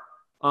are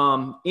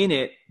in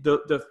it,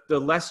 the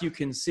less you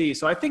can see.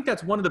 So I think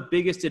that's one of the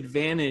biggest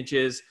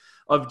advantages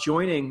of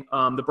joining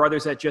the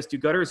Brothers That Just Do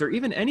Gutters, or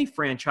even any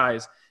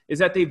franchise, is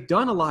that they've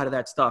done a lot of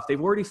that stuff. They've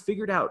already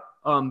figured out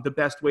the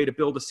best way to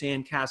build a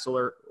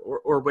sandcastle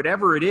or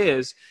whatever it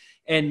is.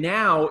 And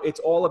now it's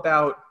all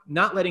about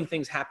not letting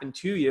things happen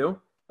to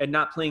you and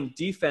not playing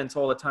defense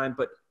all the time,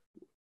 but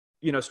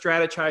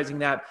strategizing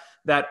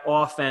that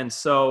offense.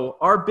 So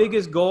our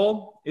biggest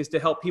goal is to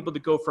help people to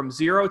go from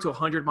 0 to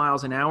 100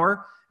 miles an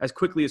hour as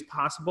quickly as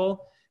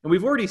possible. And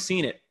we've already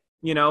seen it.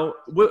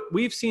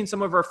 We've seen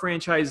some of our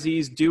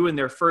franchisees do in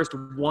their first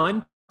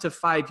 1 to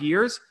 5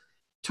 years,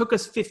 took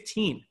us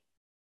 15.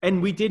 And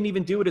we didn't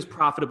even do it as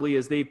profitably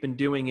as they've been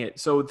doing it.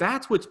 So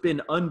that's what's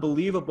been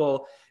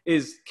unbelievable,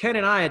 is Ken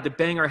and I had to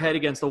bang our head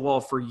against the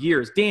wall for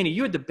years. Danny,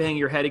 you had to bang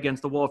your head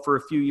against the wall for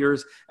a few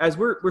years as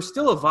we're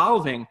still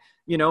evolving,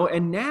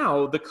 and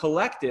now the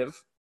collective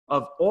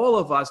of all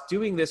of us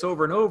doing this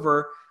over and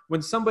over,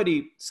 when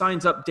somebody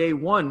signs up day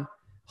one,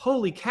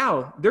 holy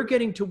cow, they're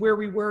getting to where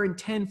we were in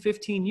 10,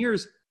 15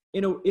 years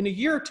in a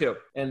year or two.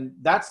 And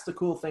that's the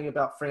cool thing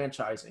about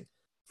franchising.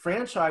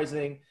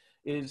 Franchising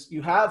is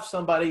you have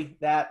somebody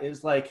that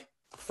is like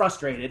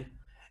frustrated,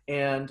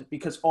 and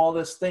because all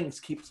this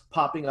things keeps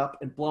popping up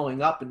and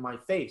blowing up in my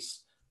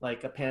face,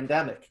 like a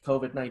pandemic,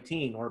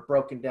 COVID-19, or a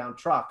broken down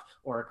truck,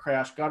 or a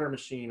crashed gutter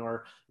machine,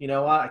 or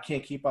I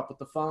can't keep up with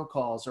the phone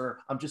calls, or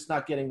I'm just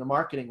not getting the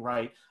marketing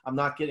right, I'm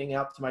not getting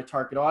out to my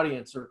target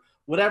audience, or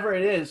whatever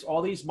it is.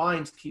 All these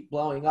minds keep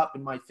blowing up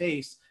in my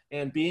face,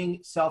 and being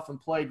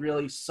self-employed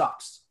really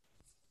sucks.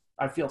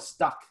 I feel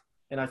stuck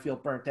and I feel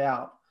burnt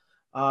out.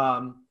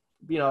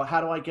 How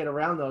do I get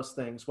around those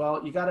things?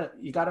 Well, you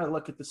gotta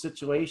look at the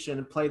situation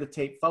and play the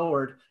tape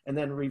forward and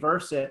then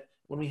reverse it.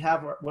 When we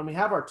have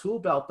our tool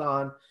belt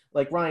on,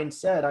 like Ryan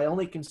said, I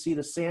only can see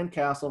the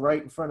sandcastle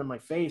right in front of my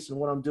face and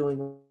what I'm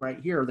doing right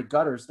here, the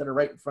gutters that are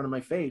right in front of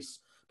my face.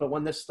 But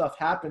when this stuff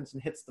happens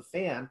and hits the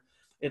fan,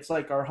 it's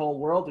like our whole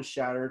world is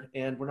shattered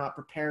and we're not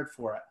prepared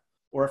for it.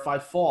 Or if I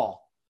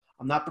fall,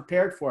 I'm not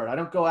prepared for it. I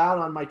don't go out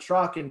on my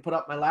truck and put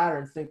up my ladder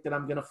and think that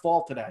I'm going to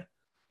fall today,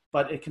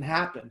 but it can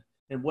happen.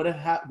 And what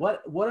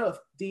if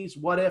these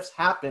what ifs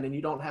happen and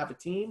you don't have a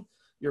team?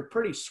 You're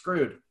pretty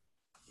screwed.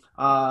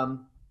 And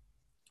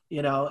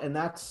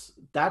that's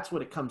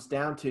what it comes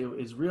down to,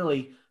 is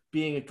really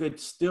being a good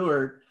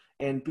steward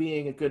and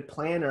being a good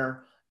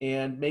planner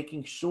and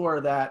making sure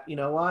that,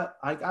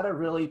 I got to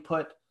really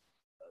put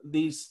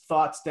these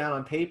thoughts down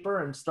on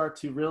paper and start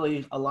to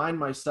really align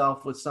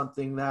myself with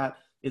something that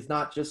is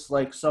not just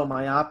like so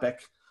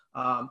myopic.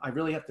 I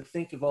really have to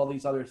think of all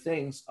these other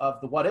things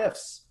of the what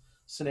ifs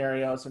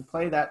scenarios and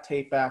play that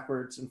tape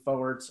backwards and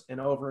forwards and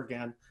over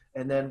again,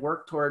 and then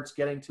work towards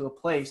getting to a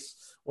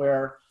place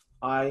where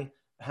I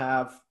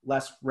have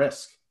less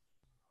risk.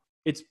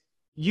 It's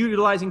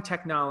utilizing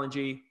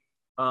technology,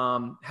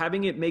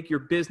 having it make your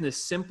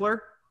business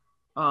simpler,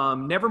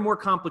 never more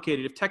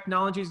complicated. If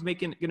technology is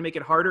going to make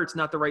it harder, it's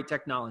not the right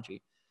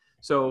technology.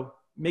 So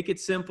make it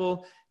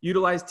simple,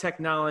 utilize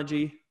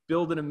technology,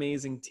 build an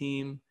amazing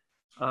team.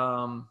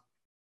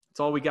 That's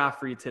all we got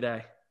for you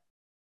today.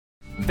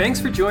 Thanks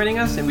for joining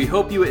us, and we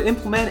hope you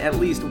implement at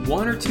least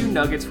 1 or 2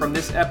 nuggets from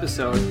this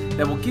episode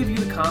that will give you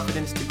the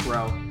confidence to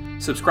grow.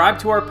 Subscribe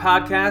to our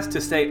podcast to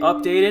stay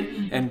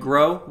updated and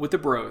grow with the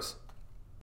bros.